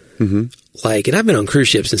 Mm-hmm. And I've been on cruise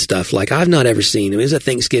ships and stuff. I've not ever seen. It was a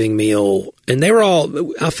Thanksgiving meal, and they were all.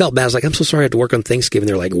 I felt bad. I was like, I'm so sorry I have to work on Thanksgiving.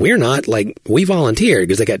 They're like, we're not. We volunteered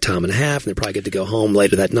because they got time and a half, and they probably get to go home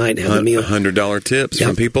later that night and have a meal. $100 tips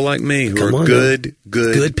from people like me who are good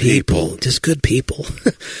people. Just good people.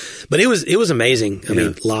 But it was amazing. I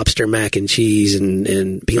mean, lobster, mac and cheese,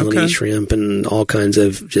 and peel and eat shrimp, and all kinds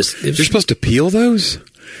of just. You're supposed to peel those?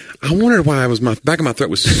 I wondered why my back of my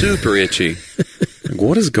throat was super itchy.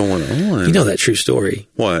 What is going on? You know that true story.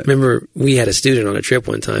 What? Remember, we had a student on a trip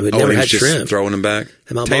one time who'd never had shrimp. Throwing them back?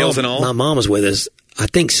 And Tails and all? My mom was with us. I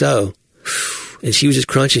think so. And she was just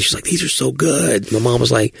crunching. She's like, these are so good. My mom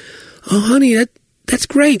was like, oh, honey, that's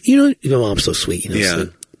great. My mom's so sweet. Yeah. So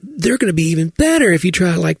they're going to be even better if you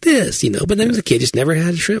try it like this, But then the kid just never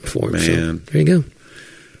had a shrimp before. Man. So there you go.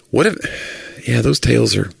 What if... Yeah, those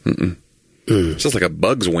tails are... It's just like a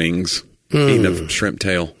bug's wings. Eating a shrimp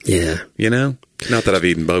tail. Yeah. Not that I've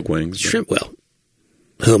eaten bug wings. Shrimp,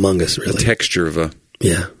 who among us, really? The texture of a...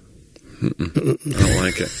 Yeah. I don't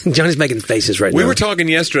like it. Johnny's making faces right now. We were talking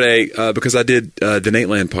yesterday because I did the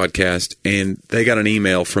Nateland podcast, and they got an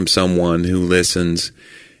email from someone who listens,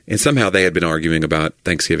 and somehow they had been arguing about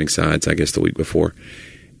Thanksgiving sides, I guess, the week before,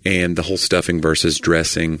 and the whole stuffing versus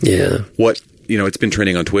dressing. Yeah. It's been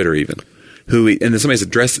trending on Twitter even. And then somebody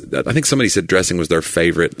said I think somebody said dressing was their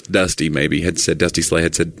favorite. Dusty Slay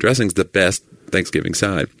had said dressing's the best Thanksgiving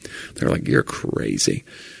side. They're like, you're crazy.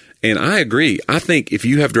 And I agree. I think if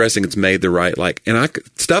you have dressing, it's made the right,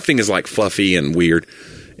 stuffing is like fluffy and weird,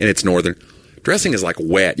 and it's northern. Dressing is like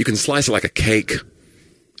wet. You can slice it like a cake.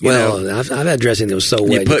 I've had dressing that was so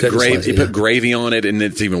wet. You put gravy on it, and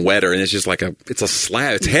it's even wetter, and it's just it's a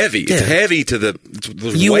slab. It's heavy. Yeah. It's heavy to the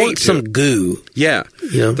you weight want some goo. Yeah.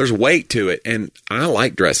 There's weight to it, and I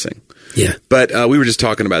like dressing. Yeah. But we were just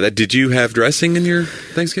talking about that. Did you have dressing in your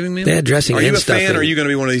Thanksgiving meal? They had dressing and stuffing. Are you a fan, or are you going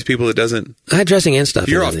to be one of these people that doesn't? I had dressing and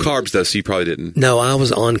stuffing. You're off carbs, though, so you probably didn't. No, I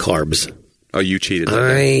was on carbs. Oh, you cheated.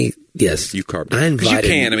 Yes. You carbed. I invited. Because you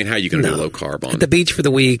can. I mean, how are you going to do low carb on? At the beach for the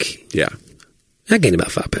week. Yeah. I gained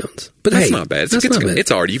about 5 pounds. But that's not bad.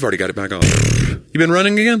 You've already got it back on. You been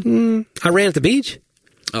running again? I ran at the beach.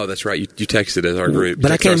 Oh, that's right. You texted us, our group.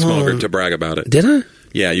 But I came home. Group to brag about it. Did I?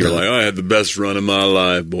 Yeah, you were like, I had the best run of my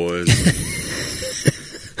life, boys.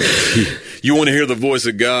 You want to hear the voice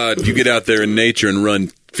of God, you get out there in nature and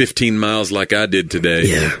run 15 miles like I did today.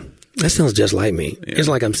 Yeah. That sounds just like me. Yeah. It's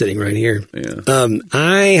like I'm sitting right here. Yeah.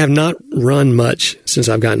 I have not run much since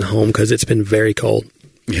I've gotten home because it's been very cold.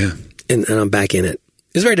 Yeah. And I'm back in it.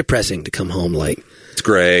 It's very depressing to come home it's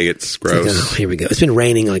gray. It's gross. Here we go. It's been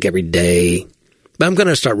raining every day. But I'm going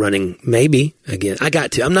to start running maybe again. I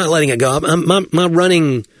got to. I'm not letting it go. My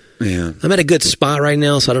running... Yeah. I'm at a good spot right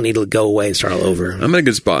now, so I don't need to go away and start all over. I'm at a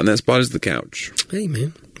good spot, and that spot is the couch. Hey,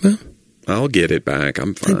 man. Well, I'll get it back.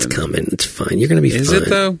 I'm fine. It's coming. It's fine. You're going to be fine. Is it,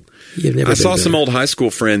 though? I saw some old high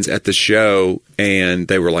school friends at the show, and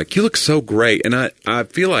they were like, you look so great. And I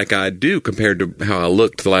feel like I do compared to how I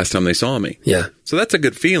looked the last time they saw me. Yeah. So that's a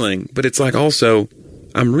good feeling, but it's also,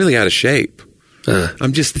 I'm really out of shape.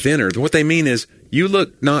 I'm just thinner. What they mean is, you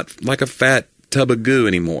look not like a fat tub of goo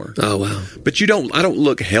anymore. Oh, wow. But I don't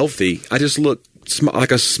look healthy. I just look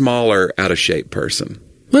like a smaller, out of shape person.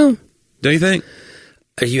 Well, don't you think?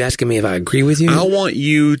 Are you asking me if I agree with you? I want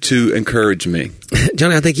you to encourage me.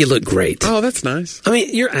 Johnny, I think you look great. Oh, that's nice. I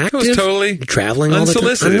mean, you're active. I was totally traveling all the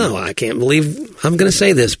time. I know. I can't believe I'm going to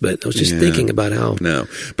say this, but I was just thinking about how. No.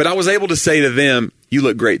 But I was able to say to them, you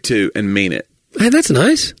look great too, and mean it. Hey, that's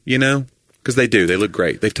nice. Because they do. They look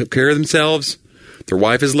great. They took care of themselves. Their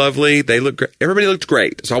wife is lovely. They look great. Everybody looked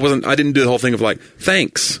great. So I didn't do the whole thing of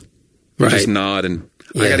thanks. Right. Just nod and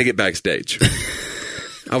I got to get backstage.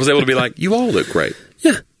 I was able to be like, you all look great.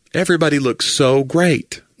 Yeah. Everybody looks so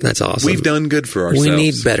great. That's awesome. We've done good for ourselves. We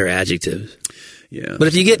need better adjectives. Yeah. But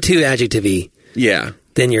if you get too adjective-y,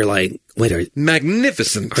 then you're like, wait,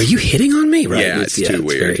 magnificent. Are you hitting on me? Right. Yeah, it's too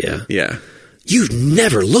weird. Yeah. You've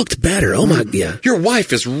never looked better. Oh, my, yeah. Your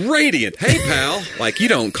wife is radiant. Hey, pal. Like, you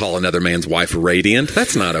don't call another man's wife radiant.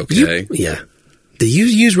 That's not okay. Yeah. Do you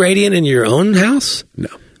use Radiant in your own house? No.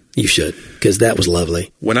 You should, because that was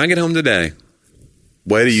lovely. When I get home today,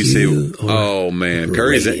 wait till you see. Oh, man.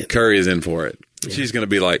 Curry is in for it. Yeah. She's going to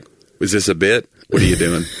be like, is this a bit? What are you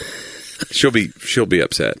doing? She'll be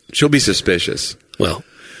upset. She'll be suspicious. Well,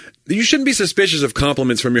 you shouldn't be suspicious of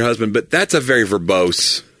compliments from your husband, but that's a very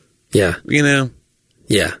verbose. Yeah. You know?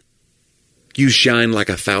 Yeah. You shine like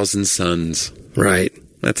 1,000 suns. Right.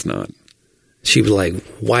 That's not. She was like,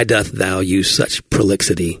 why doth thou use such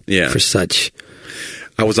prolixity for such...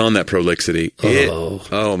 I was on that prolixity.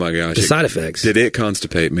 Oh my gosh. The side effects. Did it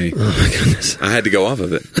constipate me? Oh, my goodness. I had to go off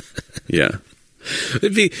of it. Yeah.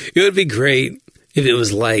 It would be great if it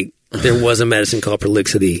was like there was a medicine called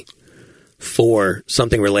prolixity for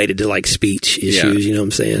something related to like speech issues, you know what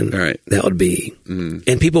I'm saying? All right. That would be... And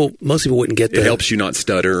most people wouldn't get that. It helps you not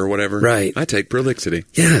stutter or whatever. Right. I take prolixity.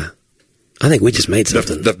 Yeah. I think we just made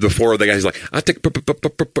something. Before the guy's like, I take...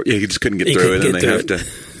 Yeah, he just couldn't get through it, and they have to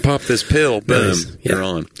pop this pill. Boom. They're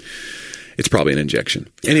on. It's probably an injection.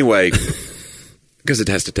 Anyway, because it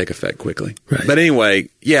has to take effect quickly. Right. But anyway,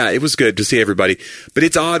 yeah, it was good to see everybody. But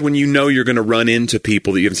it's odd when you know you're going to run into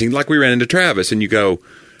people that you haven't seen. Like we ran into Travis, and you go...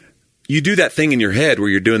 You do that thing in your head where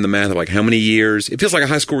you're doing the math of like how many years. It feels like a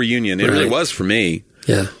high school reunion. It really was for me.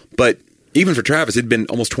 Yeah. But even for Travis, it'd been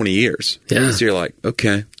almost 20 years. Yeah. So you're like,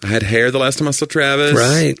 okay, I had hair the last time I saw Travis.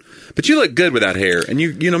 Right. But you look good without hair. And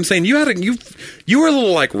you know what I'm saying? You were a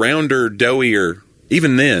little like rounder, doughier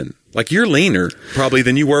even then. Like you're leaner probably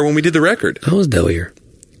than you were when we did the record. I was doughier.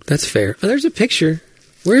 That's fair. Oh, there's a picture.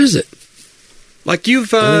 Where is it? Like you've,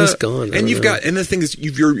 it's gone. And you've got, and the thing is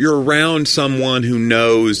you're around someone who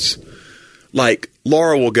knows. Like,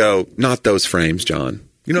 Laura will go, not those frames, John.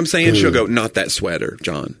 You know what I'm saying? She'll go, not that sweater,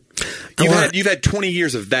 John. You've had 20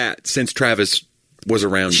 years of that since Travis was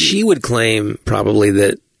around you. She would claim probably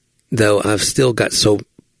that, though, I've still got so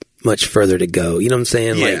much further to go. You know what I'm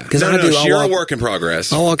saying? Yeah. Like, because you're a work in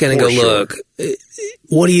progress. I'll walk in and go, look,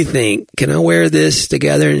 what do you think? Can I wear this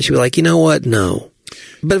together? And she'd be like, you know what? No.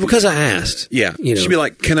 But because I asked. Yeah. You know. She'd be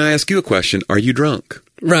like, can I ask you a question? Are you drunk?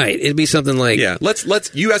 Right. It'd be something like... Yeah.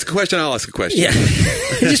 Let's you ask a question, I'll ask a question. Yeah.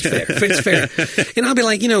 It's just fair. It's fair. And I'll be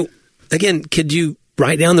like, again, could you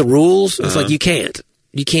write down the rules? It's like, you can't.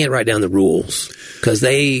 You can't write down the rules because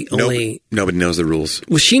they only... Nobody knows the rules.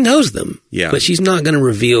 Well, she knows them. Yeah. But she's not going to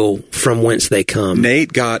reveal from whence they come.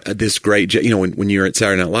 Nate got this great... when you're at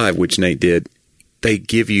Saturday Night Live, which Nate did, they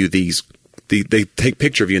give you these... They take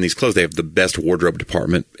picture of you in these clothes. They have the best wardrobe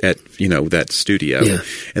department at, that studio. Yeah.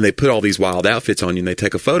 And they put all these wild outfits on you, and they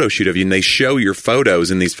take a photo shoot of you, and they show your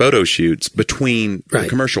photos in these photo shoots between the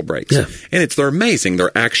commercial breaks. Yeah. And they're amazing.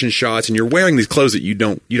 They're action shots, and you're wearing these clothes that you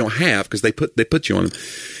don't have because they put you on them.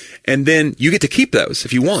 And then you get to keep those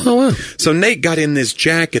if you want. Oh, wow. So Nate got in this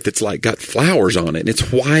jacket that's like got flowers on it, and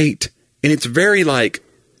it's white, and it's very like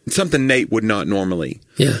something Nate would not normally.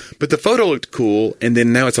 Yeah. But the photo looked cool, and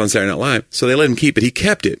then now it's on Saturday Night Live, so they let him keep it. He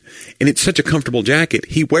kept it, and it's such a comfortable jacket.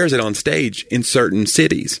 He wears it on stage in certain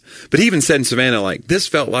cities. But he even said in Savannah, like, this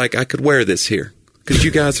felt like I could wear this here. Because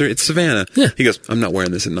you guys it's Savannah. Yeah. He goes, I'm not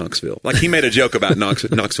wearing this in Knoxville. Like, he made a joke about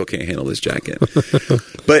Knoxville can't handle this jacket.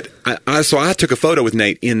 But so I took a photo with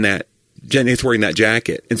Nate in that, Nate's wearing that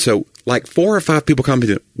jacket. And so, like, 4 or 5 people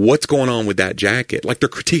commented, what's going on with that jacket? Like, they're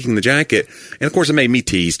critiquing the jacket. And, of course, it made me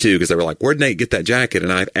tease, too, because they were like, where'd Nate get that jacket?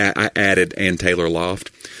 And I added Ann Taylor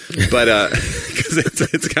Loft. But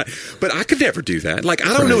but I could never do that. Like,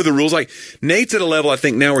 I don't know the rules. Like, Nate's at a level, I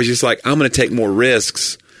think, now where he's just like, I'm going to take more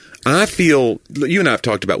risks. I feel, you and I have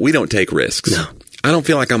talked about, we don't take risks. No. I don't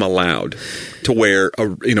feel like I'm allowed to wear,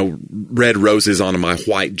 red roses on my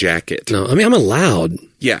white jacket. No, I mean, I'm allowed.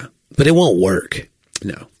 Yeah. But it won't work.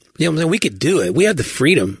 No. You know what I'm saying? We could do it. We have the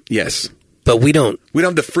freedom. Yes. But we don't. We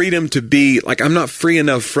don't have the freedom to be, like, I'm not free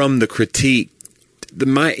enough from the critique.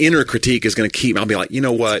 My inner critique is going to keep, I'll be like, you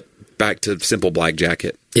know what? Back to simple black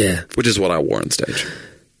jacket. Yeah. Which is what I wore on stage.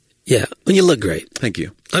 Yeah. And you look great. Thank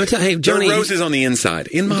you. I'm going to tell you, hey, Johnny. There are roses on the inside.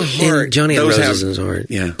 In my heart. Johnny had roses in his heart.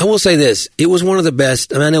 Yeah. I will say this. It was one of the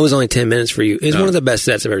best. I mean, I know it was only 10 minutes for you. It was one of the best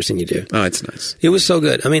sets I've ever seen you do. Oh, it's nice. It was so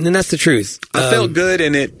good. I mean, and that's the truth. I felt good,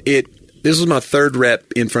 and this was my third rep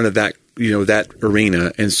in front of that, that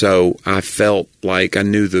arena. And so I felt like I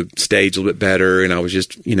knew the stage a little bit better, and I was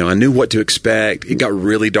just, I knew what to expect. It got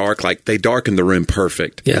really dark. Like, they darkened the room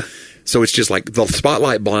perfect. Yeah. So it's just like the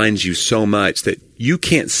spotlight blinds you so much that you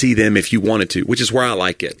can't see them if you wanted to, which is where I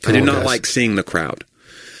like it. I do not like seeing the crowd.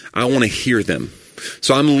 I want to hear them.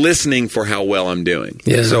 So I'm listening for how well I'm doing.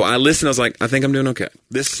 Yeah. So I listened. I was like, I think I'm doing okay.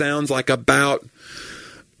 This sounds like about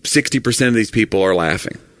 60% of these people are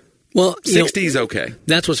laughing. Well, 60 is okay.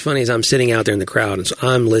 That's what's funny is I'm sitting out there in the crowd, and so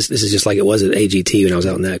I'm listening. This is just like it was at AGT when I was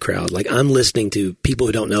out in that crowd. Like, I'm listening to people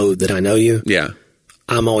who don't know that I know you. Yeah.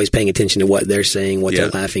 I'm always paying attention to what they're saying, what they're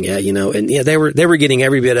laughing at, and they were getting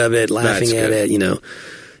every bit of it, laughing at it,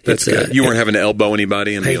 That's good. You weren't having to elbow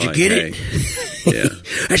anybody and hey, be like, you get hey. it? Yeah.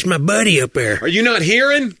 That's my buddy up there. Are you not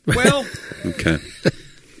hearing? Well, okay.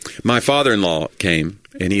 My father-in-law came,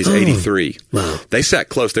 and he's 83. Wow. They sat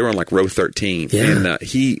close. They were on like row 13. Yeah. And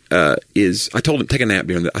he I told him, take a nap.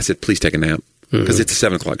 I said, please take a nap, because it's a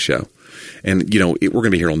 7 o'clock show. And, we're going to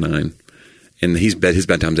be here till 9. And his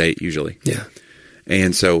bedtime's 8 usually. Yeah.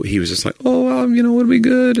 And so he was just like, it'll be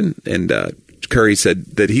good. And Curry said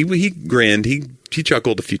that he grinned. He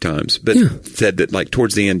chuckled a few times, but said that like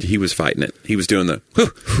towards the end he was fighting it. He was doing the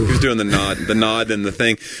nod and the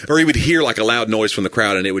thing, or he would hear like a loud noise from the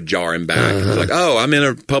crowd and it would jar him back. It was like, I'm in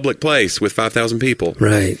a public place with 5,000 people.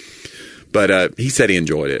 Right. But he said he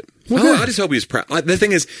enjoyed it. Well, I just hope he was proud. The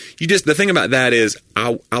thing is, the thing about that is,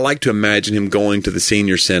 I like to imagine him going to the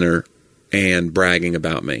senior center and bragging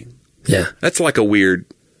about me. Yeah. That's like a weird.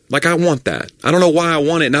 Like, I want that. I don't know why I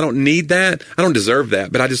want it, and I don't need that. I don't deserve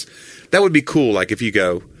that, but that would be cool. Like, if you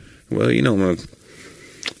go, well,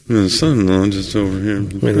 my son-in-law just over here.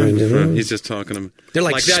 He's just talking to me. They're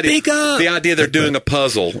like speak up! The idea they're doing a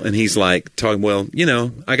puzzle, and he's like, talking, well,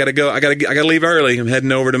 I gotta go. I gotta leave early. I'm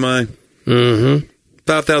heading over to my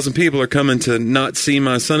 5,000 people are coming to not see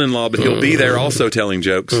my son-in-law, but he'll be there also telling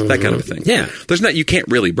jokes, that kind of thing. Yeah. You can't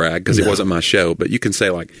really brag because it wasn't my show, but you can say,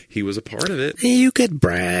 like, he was a part of it. You could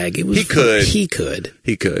brag. He could.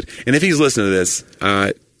 And if he's listening to this,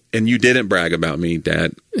 and you didn't brag about me,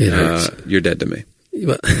 Dad, you're dead to me.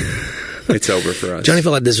 It's over for us. Johnny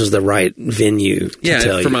felt like this was the right venue to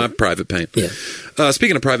tell you. For my private pain. Yeah.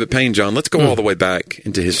 Speaking of private pain, John, let's go all the way back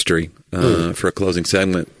into history for a closing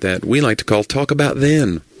segment that we like to call Talk About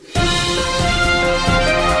Then.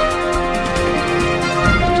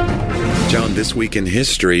 John, this week in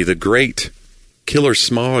history, the great killer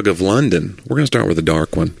smog of London. We're going to start with a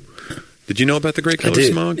dark one. Did you know about the great killer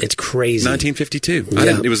smog? It's crazy. 1952.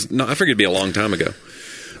 Yeah. I figured it'd be a long time ago.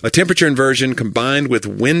 A temperature inversion combined with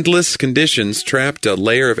windless conditions trapped a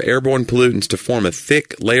layer of airborne pollutants to form a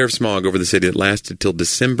thick layer of smog over the city that lasted till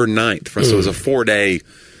December 9th. So it was a 4-day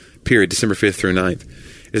period, December 5th through 9th.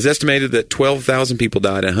 It is estimated that 12,000 people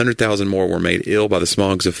died and 100,000 more were made ill by the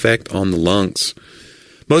smog's effect on the lungs.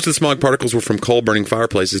 Most of the smog particles were from coal-burning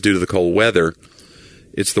fireplaces due to the cold weather.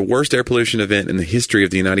 It's the worst air pollution event in the history of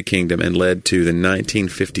the United Kingdom and led to the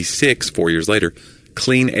 1956, 4 years later,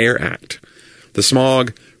 Clean Air Act. The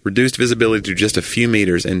smog reduced visibility to just a few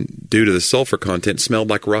meters, and due to the sulfur content, smelled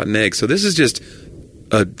like rotten eggs. So this is just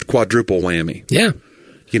a quadruple whammy. Yeah.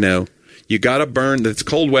 You got to burn. It's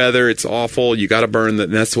cold weather. It's awful. You got to burn that.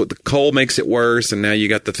 That's what the coal makes it worse. And now you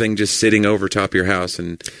got the thing just sitting over top of your house,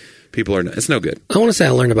 and people are. It's no good. I want to say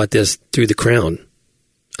I learned about this through The Crown.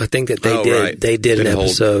 I think that they did an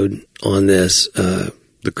episode on this. The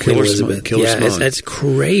Killer Smog. It's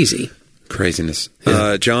crazy. Craziness.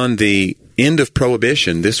 Yeah. John, the end of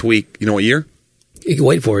Prohibition this week. You know what year? You can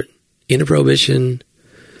wait for it. End of Prohibition.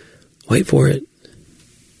 Wait for it.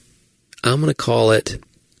 I'm going to call it. It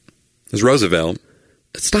was Roosevelt.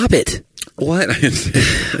 Stop it. What?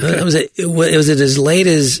 It was as late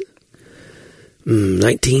as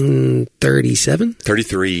 1937?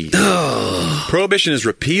 33. Oh. Prohibition is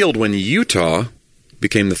repealed when Utah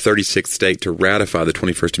became the 36th state to ratify the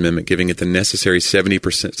 21st Amendment, giving it the necessary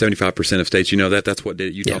 75% of states. You know that? That's what did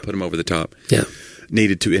it. Utah put them over the top. Yeah.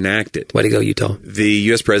 Needed to enact it. Way to go, Utah. The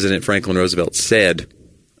U.S. President Franklin Roosevelt said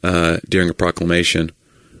during a proclamation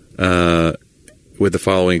with the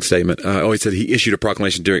following statement. He said he issued a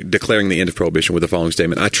proclamation declaring the end of Prohibition with the following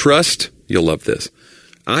statement. I trust, you'll love this,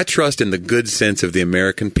 I trust in the good sense of the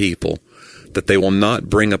American people that they will not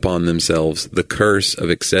bring upon themselves the curse of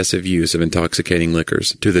excessive use of intoxicating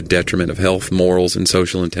liquors to the detriment of health, morals, and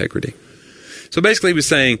social integrity. So basically he was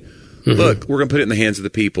saying, look, we're going to put it in the hands of the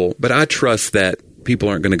people, but I trust that people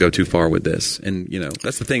aren't going to go too far with this. And,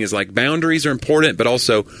 that's the thing is like boundaries are important, but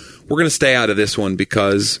also we're going to stay out of this one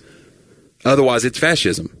because otherwise it's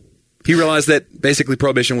fascism. He realized that basically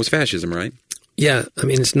Prohibition was fascism, right? Yeah. I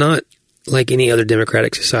mean, it's not like any other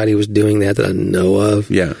democratic society was doing that I know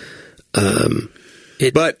of. Yeah.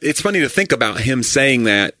 But it's funny to think about him saying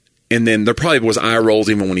that, and then there probably was eye rolls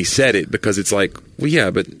even when he said it, because it's like, well,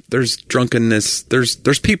 yeah, but there's drunkenness.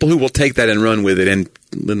 There's people who will take that and run with it and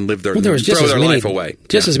live their life away.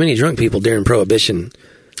 Just as many drunk people during Prohibition,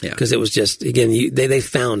 because it was just they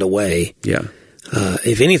found a way. Yeah.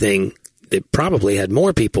 If anything, it probably had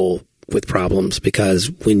more people with problems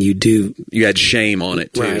because when you do... You had shame on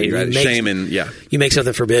it, too. Right. You had shame and, You make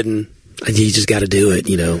something forbidden, you just got to do it,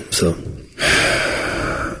 so...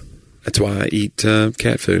 That's why I eat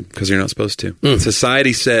cat food, because you're not supposed to.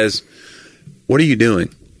 Society says, what are you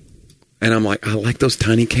doing? And I'm like, I like those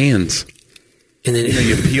tiny cans. And then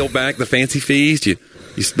you peel back the fancy feast, you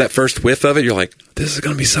that first whiff of it, you're like, this is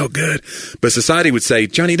going to be so good. But society would say,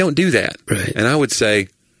 Johnny, don't do that. Right. And I would say,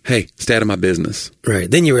 hey, stay out of my business. Right.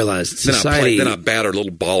 Then you realize society... Then I batter a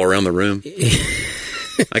little ball around the room.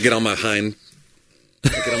 I get on my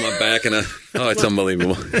back, and it's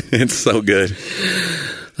unbelievable. It's so good.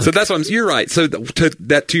 So that's what you're right. So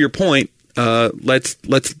to your point, let's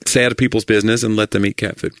stay out of people's business and let them eat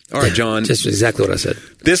cat food. All right, John. Just exactly what I said.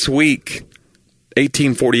 This week,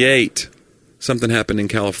 1848, something happened in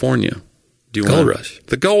California. Gold Rush.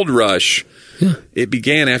 The Gold Rush. Yeah. It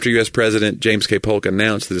began after U.S. President James K. Polk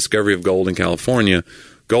announced the discovery of gold in California.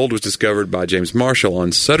 Gold was discovered by James Marshall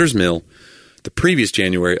on Sutter's Mill the previous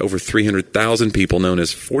January. Over 300,000 people, known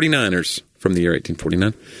as 49ers from the year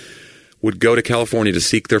 1849, would go to California to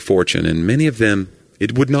seek their fortune, and many of them,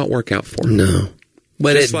 it would not work out for. No.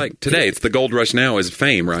 But it's like today, it's the Gold Rush now is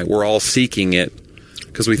fame, right? We're all seeking it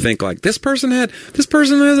because we think like, this person has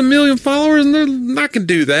 1 million followers and they're not going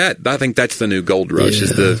to do that. I think that's the new Gold Rush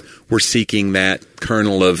we're seeking that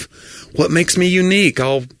kernel of what makes me unique.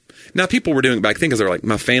 Now people were doing it back then because they're like,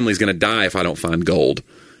 my family's going to die if I don't find gold.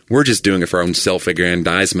 We're just doing it for our own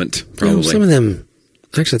self-aggrandizement, probably. Some of them,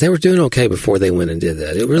 actually, they were doing okay before they went and did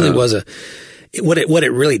that. It really was what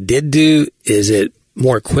it really did do is it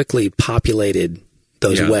more quickly populated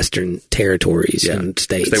those Western territories and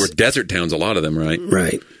states. They were desert towns, a lot of them, right?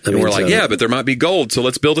 Right. We're like, but there might be gold, so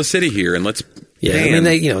let's build a city here and let's pan. I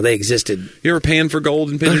mean, they existed. You ever pan for gold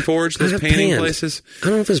in Pigeon Forge? Those panning places? I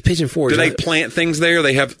don't know if it was Pigeon Forge. Do they plant things there?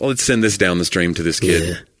 They have, let's send this down the stream to this kid.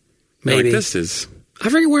 Yeah. Maybe. Like, this is... I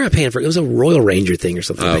forget where I panned for. It was a Royal Ranger thing or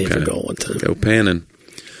something. I panned for gold one time. Go panning.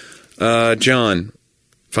 John,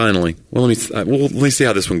 finally. Well, let me see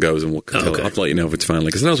how this one goes, and I'll let you know if it's finally.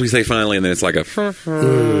 Because sometimes we say finally, and then it's like a...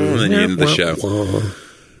 and then you end the show.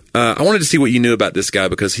 I wanted to see what you knew about this guy,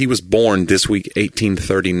 because he was born this week,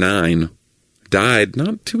 1839. Died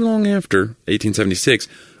not too long after, 1876.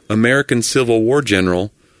 American Civil War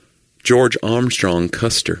General George Armstrong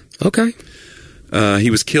Custer. Okay. He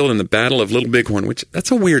was killed in the Battle of Little Bighorn, which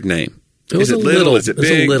that's a weird name. Is it little? Is it big?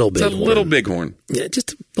 It's a little bighorn. It's a little bighorn. Yeah,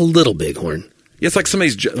 just a little bighorn. Yeah, it's like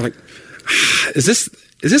somebody's like, is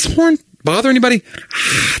this horn bother anybody?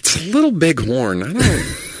 It's a little bighorn. I don't.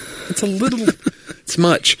 It's a little. It's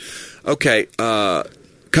much. Okay.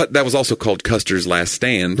 That was also called Custer's Last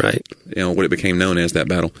Stand. Right. What it became known as, that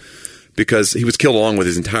battle, because he was killed along with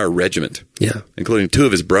his entire regiment. Yeah. Including 2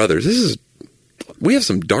 of his brothers. We have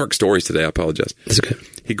some dark stories today. I apologize. That's okay.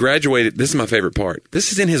 He graduated. This is my favorite part.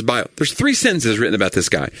 This is in his bio. There's 3 sentences written about this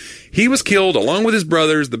guy. He was killed along with his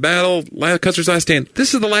brothers. The battle, Custer's Last Stand.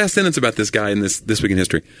 This is the last sentence about this guy in this week in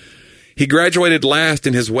history. He graduated last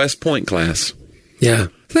in his West Point class. Yeah.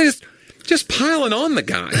 So just piling on the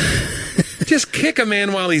guy. Just kick a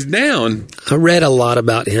man while he's down. I read a lot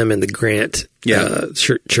about him in the Grant,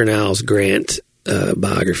 Chernow's Grant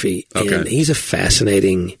biography. Okay. And he's a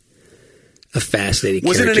fascinating character.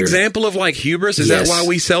 Was it an example of like hubris? Is that why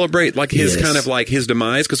we celebrate like his kind of like his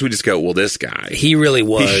demise? Because we just go, well, this guy. He really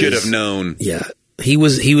was. He should have known. Yeah. He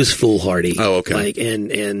was foolhardy. Oh, okay. Like,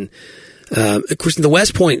 and of course,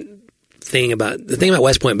 the thing about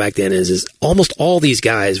West Point back then is almost all these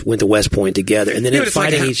guys went to West Point together and then ended up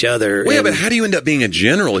fighting each other. Well, but how do you end up being a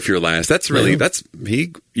general if you're last? That's really,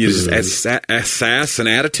 he uses sass and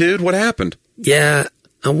attitude. What happened? Yeah.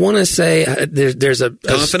 I want to say there's a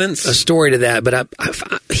confidence, a story to that, but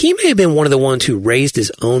he may have been one of the ones who raised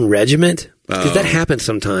his own regiment, because that happens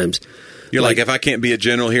sometimes. You're like, if I can't be a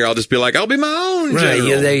general here, I'll just be like, I'll be my own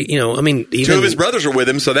general. Right? Yeah, I mean, even 2 of his brothers are with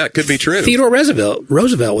him, so that could be true. Theodore Roosevelt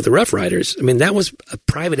with the Rough Riders. I mean, that was a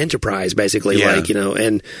private enterprise, basically. Yeah.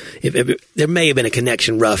 And there may have been a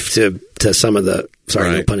connection rough to some of the.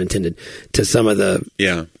 Sorry, no pun intended. To some of the.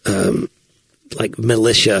 Like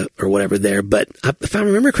militia or whatever there. But if I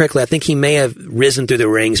remember correctly, I think he may have risen through the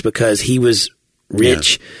ranks because he was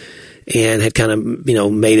rich and had kind of,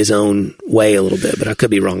 made his own way a little bit. But I could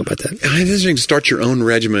be wrong about that. It's interesting to start your own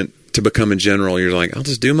regiment to become a general. You're like, I'll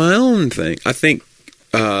just do my own thing. I think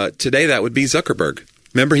today that would be Zuckerberg.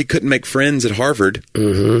 Remember, he couldn't make friends at Harvard.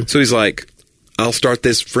 Mm-hmm. So he's like, I'll start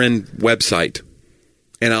this friend website.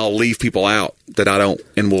 And I'll leave people out that I don't,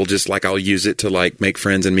 and we'll just I'll use it to make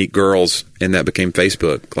friends and meet girls, and that became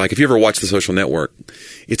Facebook. Like if you ever watch The Social Network,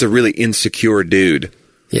 it's a really insecure dude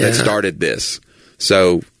that started this.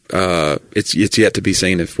 So it's yet to be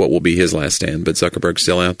seen if what will be his last stand. But Zuckerberg's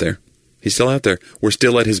still out there. He's still out there. We're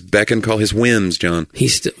still at his beck and call, his whims, John.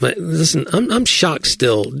 He's still. Listen, I'm shocked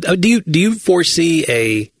still. Do you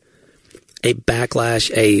foresee a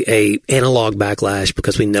backlash, a analog backlash,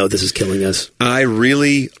 because we know this is killing us? I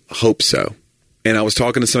really hope so. And I was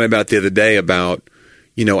talking to somebody about it the other day about,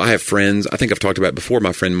 I have friends. I think I've talked about it before.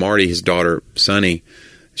 My friend Marty, his daughter Sunny,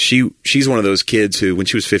 she's one of those kids who, when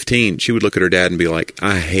she was 15, she would look at her dad and be like,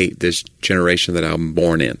 I hate this generation that I'm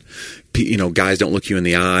born in. Guys don't look you in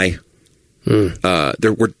the eye. We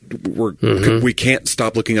can't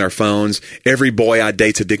stop looking at our phones. Every boy I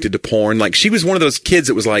date's addicted to porn. Like, she was one of those kids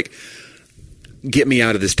that was like, get me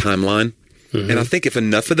out of this timeline. And I think if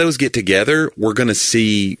enough of those get together, we're going to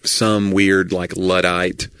see some weird, like,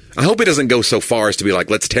 Luddite. I hope it doesn't go so far as to be like,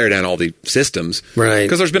 let's tear down all the systems. Right.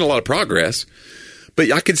 Because there's been a lot of progress.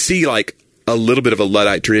 But I could see, like, a little bit of a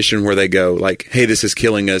Luddite tradition where they go, like, hey, this is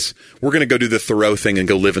killing us. We're going to go do the Thoreau thing and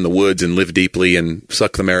go live in the woods and live deeply and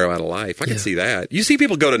suck the marrow out of life. I can see that. You see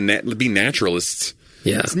people go to be naturalists.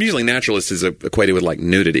 Yeah. Usually naturalists is equated with, like,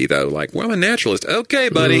 nudity, though. Like, well, I'm a naturalist. Okay,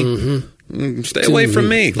 buddy. Stay away from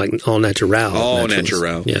me. Like all natural. All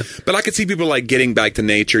natural. Yeah. But I could see people, like, getting back to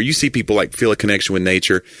nature. You see people, like, feel a connection with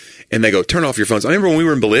nature, and they go, turn off your phones. I remember when we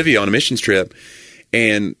were in Bolivia on a missions trip,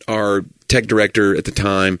 and our tech director at the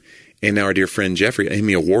time, and now our dear friend Jeffrey,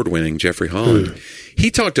 Emmy Award-winning Jeffrey Holland, he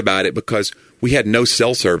talked about it because we had no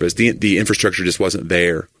cell service. The infrastructure just wasn't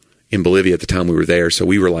there in Bolivia at the time we were there, so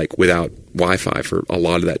we were, like, without Wi-Fi for a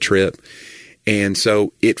lot of that trip. And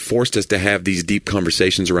so it forced us to have these deep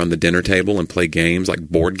conversations around the dinner table and play games, like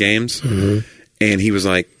board games. And he was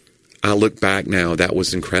like, I look back now, that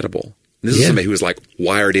was incredible. This is somebody who was, like,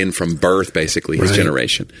 wired in from birth, basically, his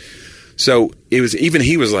generation. So it was, even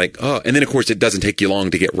he was like, oh, and then of course it doesn't take you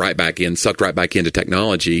long to get sucked right back into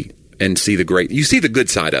technology and see you see the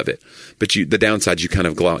good side of it, but the downside you kind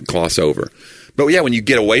of gloss over. But yeah, when you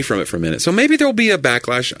get away from it for a minute. So maybe there'll be a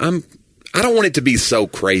backlash. I don't want it to be so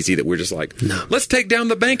crazy that we're just like, let's take down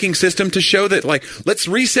the banking system to show that, like, let's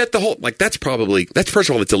reset the whole, like, that's first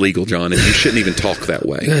of all, it's illegal, John, and you shouldn't even talk that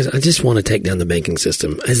way. Guys, I just want to take down the banking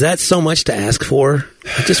system. Is that so much to ask for?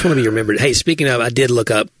 I just want to be remembered. Hey, speaking of, I did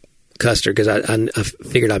look up Custer because I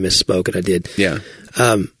figured I misspoke, and I did. Yeah.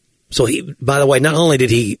 So he, by the way, not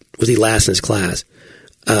only was he last in his class,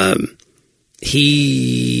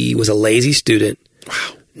 he was a lazy student.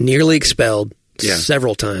 Wow. Nearly expelled.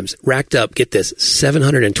 Several times. Racked up, get this,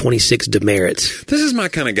 726 demerits. This is my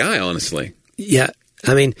kind of guy, honestly. Yeah.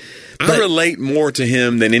 I mean, I relate more to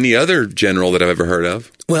him than any other general that I've ever heard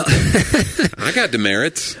of. Well, I got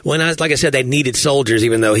demerits. Like I said, they needed soldiers,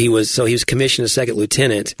 even though he was commissioned as second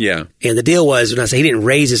lieutenant. Yeah. And the deal was, when I say he didn't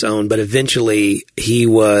raise his own, but eventually he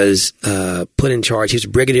was put in charge. He was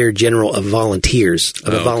brigadier general of volunteers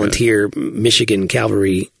of a volunteer Michigan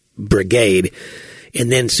cavalry brigade. And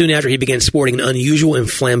then soon after, he began sporting an unusual and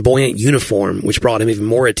flamboyant uniform, which brought him even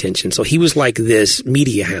more attention. So he was like this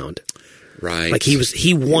media hound. Right. Like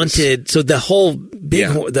he wanted, so the whole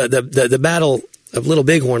Bighorn, the Battle of Little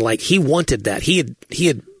Bighorn, like he wanted that. He had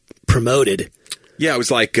promoted. Yeah, it was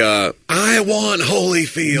like, I want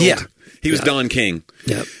Holyfield. Yeah. He was Don King.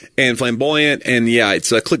 Yep. And flamboyant, and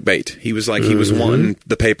it's a clickbait. He was like, he was wanting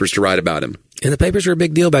the papers to write about him. And the papers were a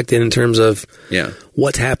big deal back then in terms of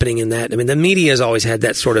what's happening in that. I mean, the media has always had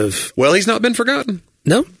that sort of... Well, he's not been forgotten.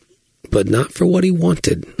 No, but not for what he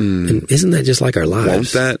wanted. And isn't that just like our lives?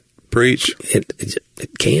 Won't that preach?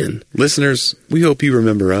 It can. Listeners, we hope you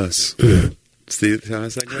remember us. See how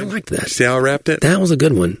I like that. See how I wrapped it? That was a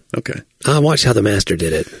good one. Okay. I watched how the master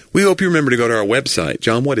did it. We hope you remember to go to our website.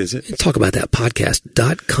 John, what is it? Talk about that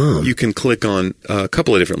podcast.com. You can click on a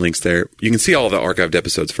couple of different links there. You can see all the archived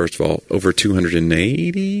episodes, first of all, over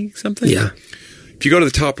 280 something. Yeah. If you go to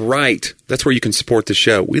the top right, that's where you can support the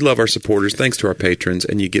show. We love our supporters. Thanks to our patrons.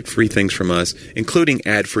 And you get free things from us, including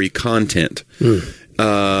ad-free content.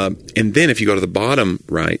 And then if you go to the bottom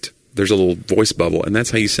right, there's a little voice bubble, and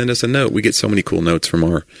that's how you send us a note. We get so many cool notes from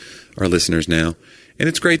our listeners now. And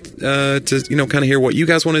it's great to kind of hear what you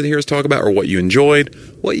guys wanted to hear us talk about, or what you enjoyed,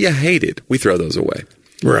 what you hated. We throw those away.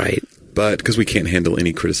 Right. But because we can't handle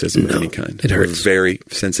any criticism of any kind. It hurts. We're very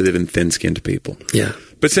sensitive and thin-skinned people. Yeah.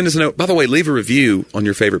 But send us a note. By the way, leave a review on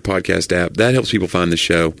your favorite podcast app. That helps people find the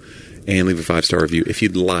show. And leave a 5-star review if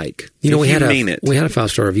you'd like. We had a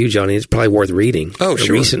 5-star review, Johnny. It's probably worth reading. Oh,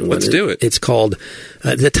 sure. A recent one. Let's do it. It's called,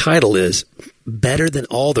 the title is Better Than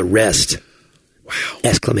All the Rest. Wow.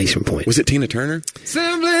 Exclamation point. Was it Tina Turner?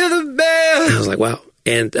 Simply the best. I was like, wow.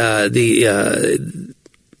 And I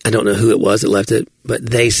don't know who it was that left it, but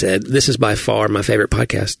they said, this is by far my favorite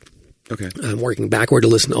podcast. Okay. I'm working backward to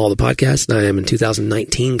listen to all the podcasts, and I am in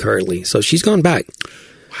 2019 currently. So she's gone back.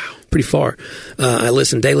 Wow. Pretty far. I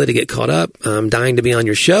listen daily to get caught up. I'm dying to be on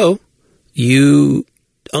your show.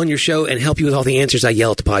 On your show and help you with all the answers I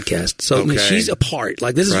yell at the podcast. So I mean, she's a part.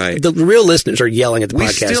 Like, this is right. The real listeners are yelling at the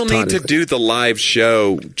podcast. We still need to do the live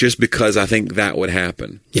show just because I think that would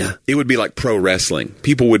happen. Yeah. It would be like pro wrestling.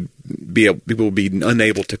 People would be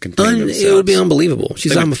unable to contain themselves. It would be unbelievable.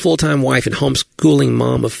 I'm a full-time wife and homeschooling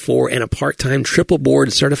mom of 4 and a part-time triple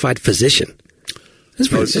board certified physician. This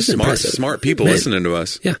is smart people listening to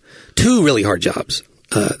us. Yeah. 2 really hard jobs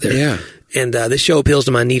there. Yeah. And this show appeals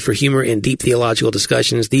to my need for humor and deep theological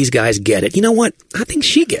discussions. These guys get it. You know what? I think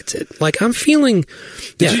she gets it. Like, I'm feeling...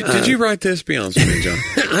 Did you write this? Be honest with me, John.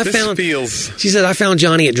 She said, I found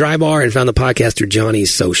Johnny at Dry Bar and found the podcast through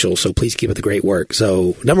Johnny's social, so please keep up the great work.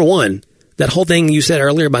 So, number one, that whole thing you said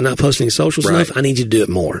earlier about not posting social stuff, I need you to do it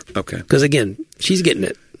more. Okay. Because, again, she's getting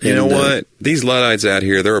it. You know what? These Luddites out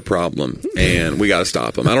here, they're a problem, and we got to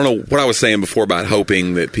stop them. I don't know what I was saying before about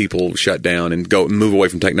hoping that people shut down and go move away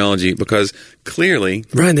from technology, because clearly,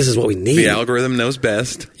 Ryan, this is what we need. The algorithm knows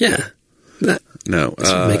best. Yeah.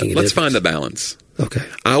 Let's find the balance. Okay.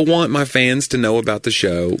 I want my fans to know about the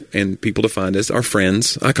show and people to find us. Our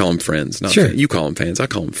friends. I call them friends. Not fans. You call them fans. I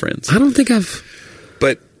call them friends. I don't think I've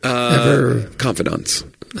ever... Confidants.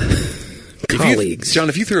 Colleagues. John,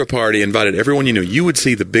 if you threw a party and invited everyone you knew, you would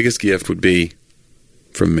see the biggest gift would be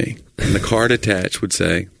from me. And the card attached would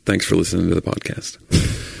say, thanks for listening to the podcast.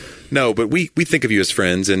 No, but we think of you as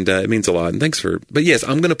friends, and it means a lot. And thanks for... But yes,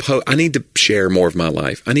 I'm going to I need to share more of my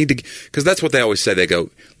life. I need to... Because that's what they always say. They go,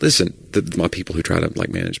 listen, my people who try to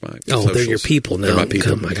manage my socials, they're your people now. They're my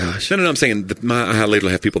people. Oh, my gosh. No, I'm saying I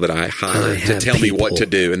literally have people that I hire to tell me what to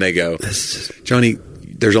do. And they go, Johnny,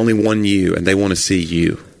 there's only one you, and they want to see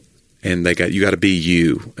you. And you got to be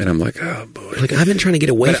you. And I'm like, oh, boy. Like, I've been trying to get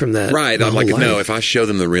away from that. Right. I'm like, no, if I show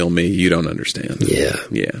them the real me, you don't understand. Yeah.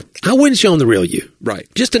 Yeah. I wouldn't show them the real you. Right.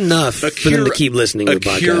 Just enough for them to keep listening to the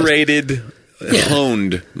podcast. Curated,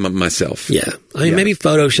 honed myself. Yeah. I mean, maybe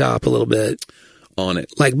Photoshop a little bit. On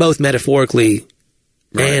it. Like, both metaphorically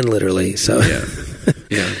and literally. So, yeah.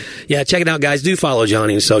 Yeah. Yeah, check it out, guys. Do follow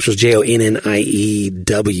Johnny on socials, JONNIEW.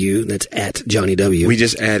 That's at Johnny W. We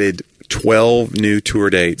just added 12 new tour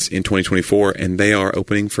dates in 2024, and they are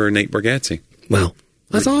opening for Nate Bargatze. Wow.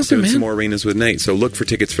 That's awesome, man. Some more arenas with Nate. So look for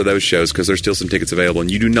tickets for those shows, because there's still some tickets available.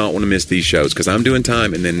 And you do not want to miss these shows, because I'm doing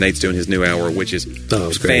time, and then Nate's doing his new hour, which is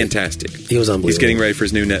fantastic. He was unbelievable. He's getting ready for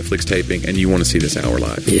his new Netflix taping, and you want to see this hour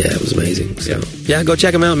live. Yeah, it was amazing. So, yeah, go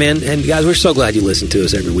check him out, man. And guys, we're so glad you listen to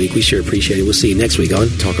us every week. We sure appreciate it. We'll see you next week on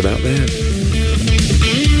Talk About That.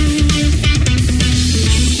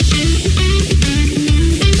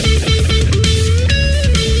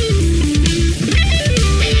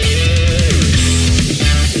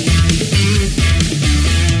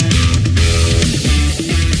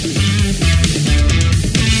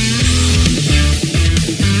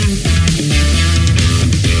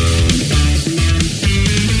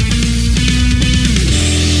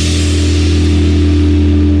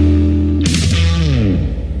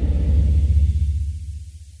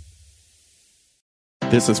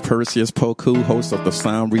 This is Perseus Poku, host of the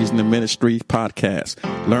Sound Reasoning Ministry podcast.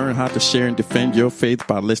 Learn how to share and defend your faith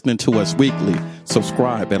by listening to us weekly.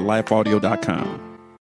 Subscribe at lifeaudio.com.